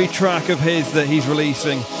every track of his that he's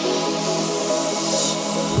releasing.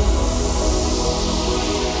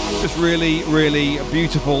 Just really, really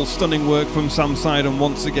beautiful, stunning work from Sam Sidon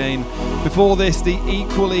once again. Before this, the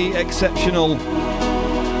equally exceptional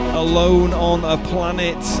Alone on a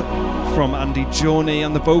Planet from Andy Journey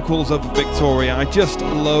and the vocals of Victoria. I just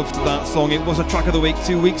loved that song. It was a track of the week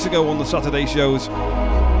 2 weeks ago on the Saturday shows.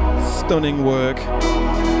 Stunning work.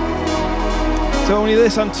 So only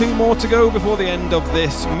this and 2 more to go before the end of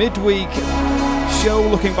this midweek show,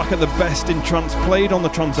 looking back at the best in trance played on the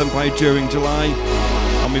Trance Empire during July.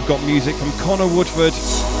 And we've got music from Connor Woodford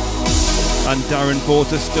and Darren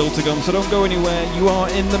Porter still to come, so don't go anywhere. You are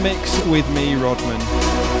in the mix with me, Rodman.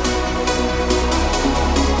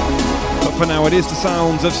 For now, it is the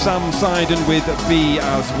sounds of Sam Sidon with B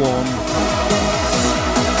as One.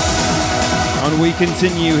 And we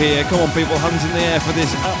continue here. Come on, people, hands in the air for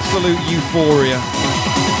this absolute euphoria.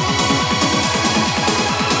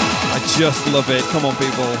 I just love it. Come on,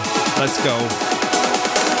 people, let's go.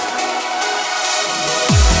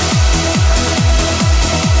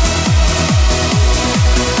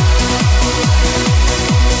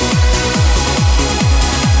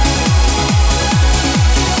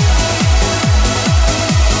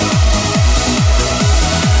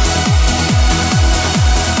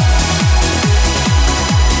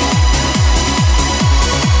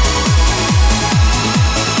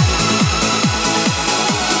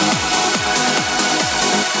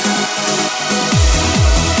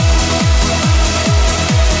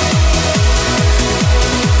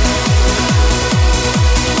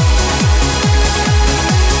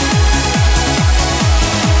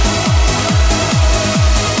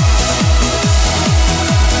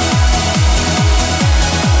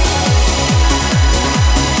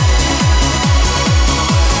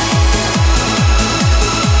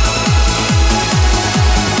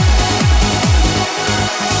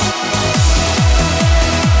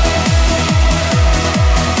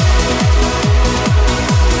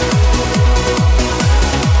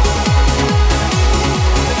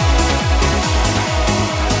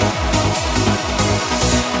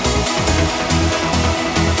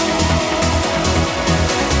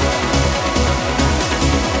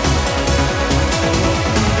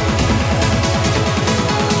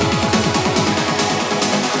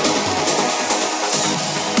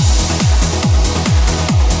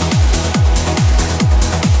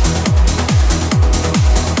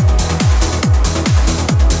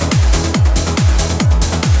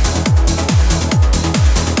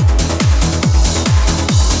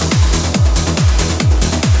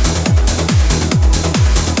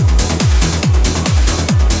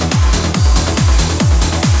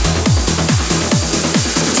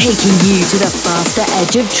 Taking you to the faster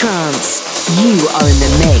edge of trance. You are in the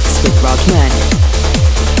mix with Rodman.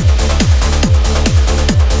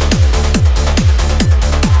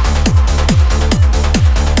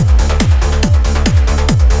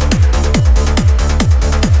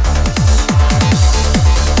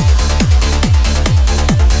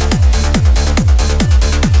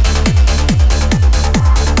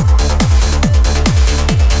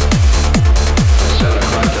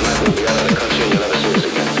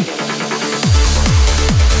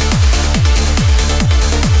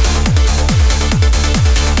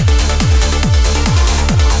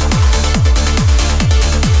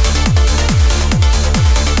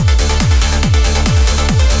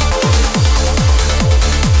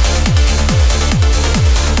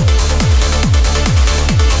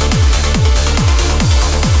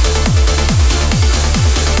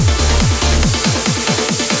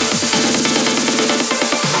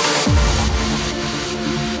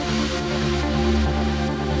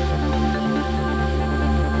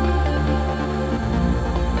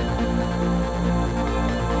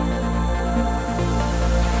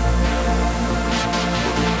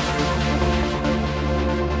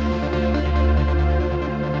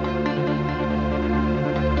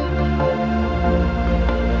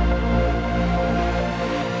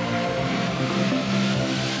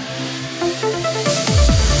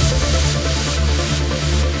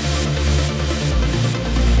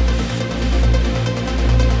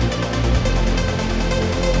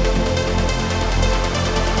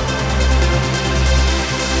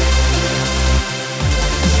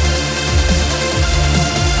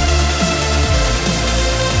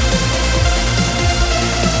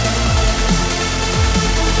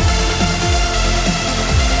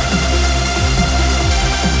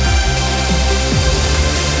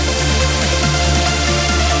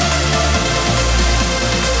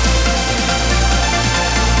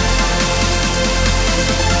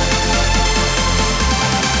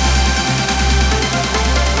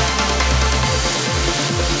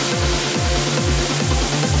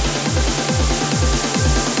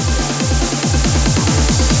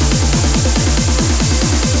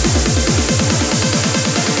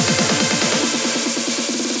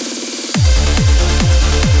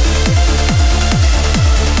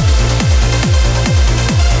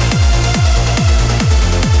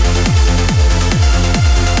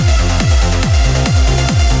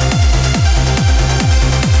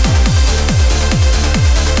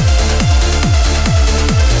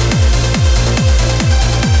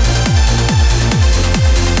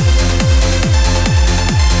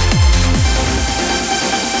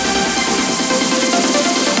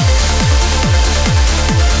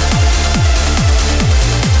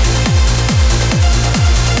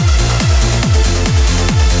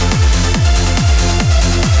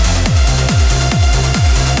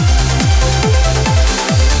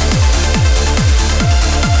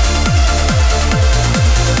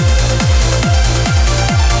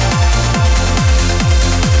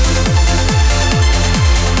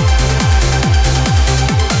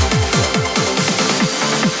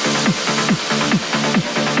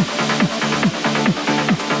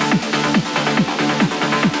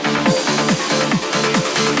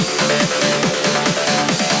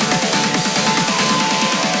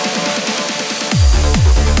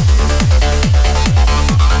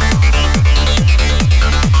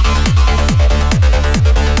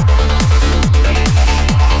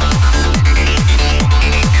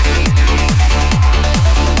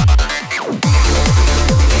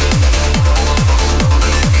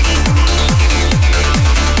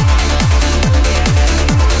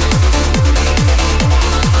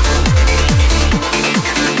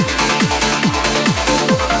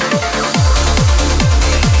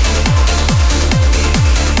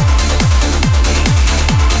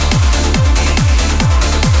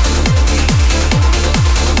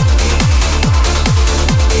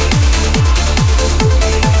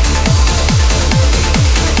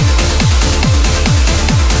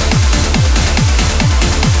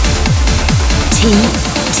 TTE.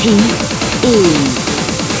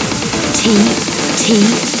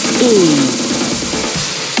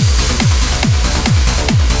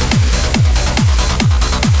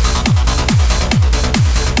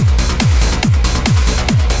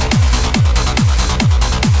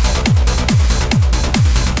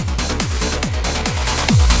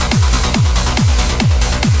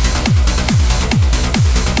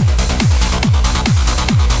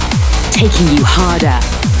 Taking you harder,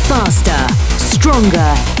 faster,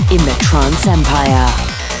 stronger in the Trance Empire.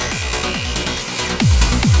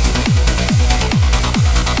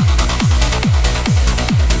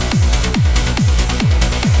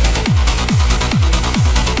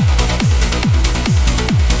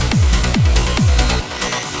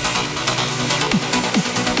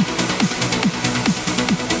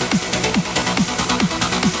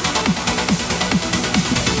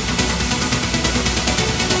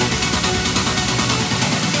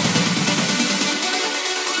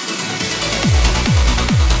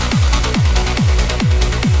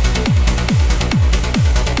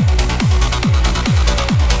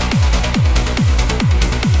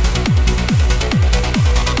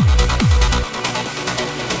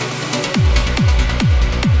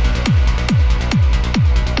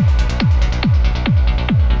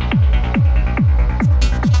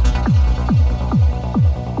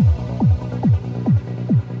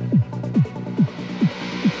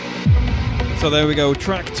 So there we go,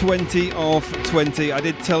 track 20 of 20. I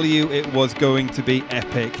did tell you it was going to be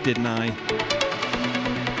epic, didn't I?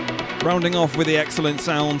 Rounding off with the excellent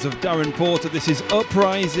sounds of Darren Porter, this is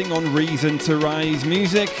Uprising on Reason to Rise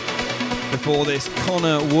music. Before this,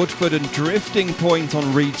 Connor Woodford and Drifting Point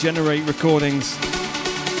on Regenerate Recordings.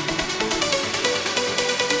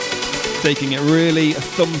 Taking it really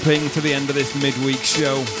thumping to the end of this midweek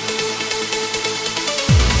show.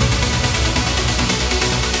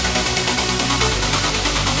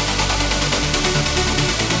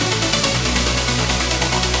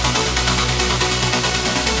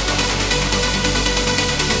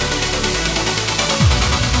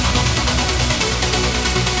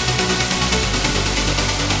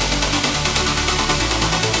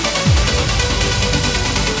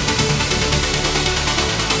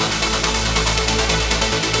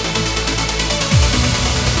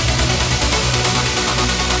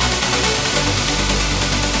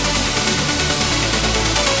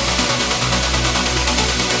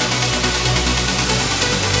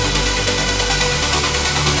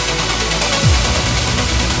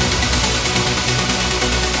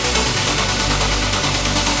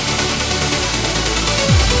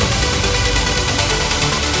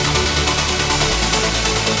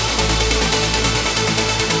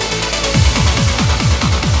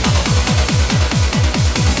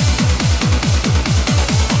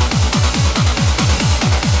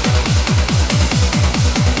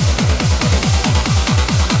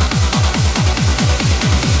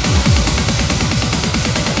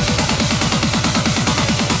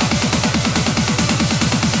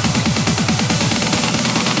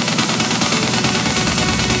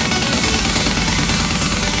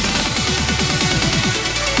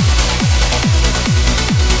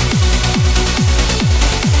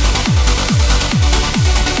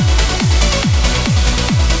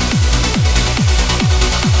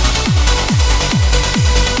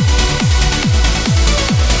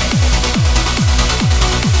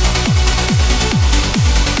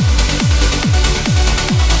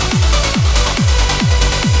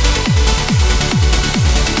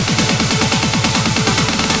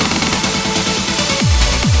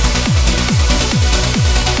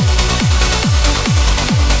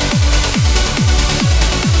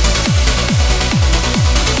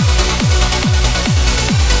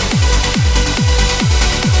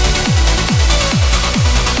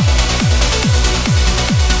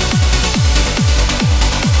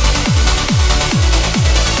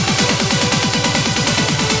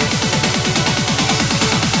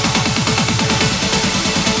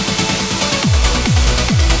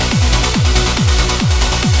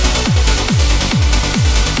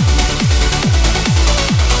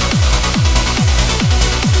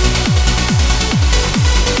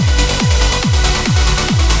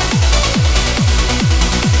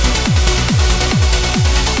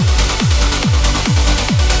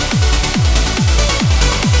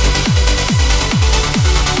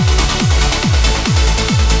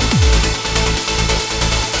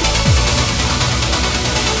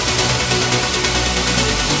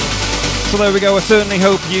 So there we go, I certainly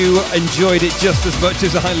hope you enjoyed it just as much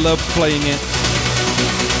as I loved playing it.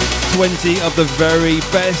 20 of the very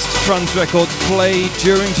best trance records played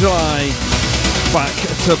during July, back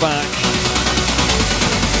to back.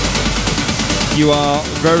 You are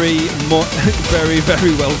very,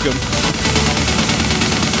 very welcome.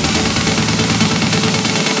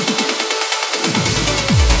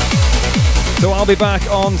 So I'll be back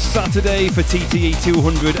on Saturday for TTE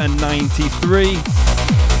 293.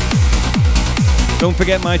 Don't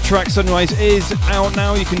forget my track Sunrise is out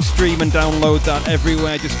now. You can stream and download that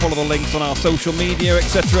everywhere. Just follow the links on our social media,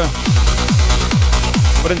 etc.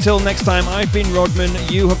 But until next time, I've been Rodman.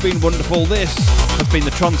 You have been wonderful. This has been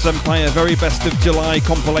the Trance Empire Very Best of July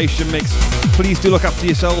compilation mix. Please do look after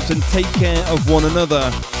yourselves and take care of one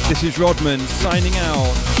another. This is Rodman signing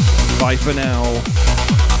out. Bye for now.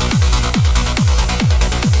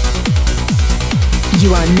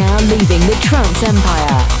 You are now leaving the Trance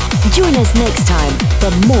Empire. Join us next time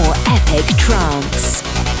for more epic trance.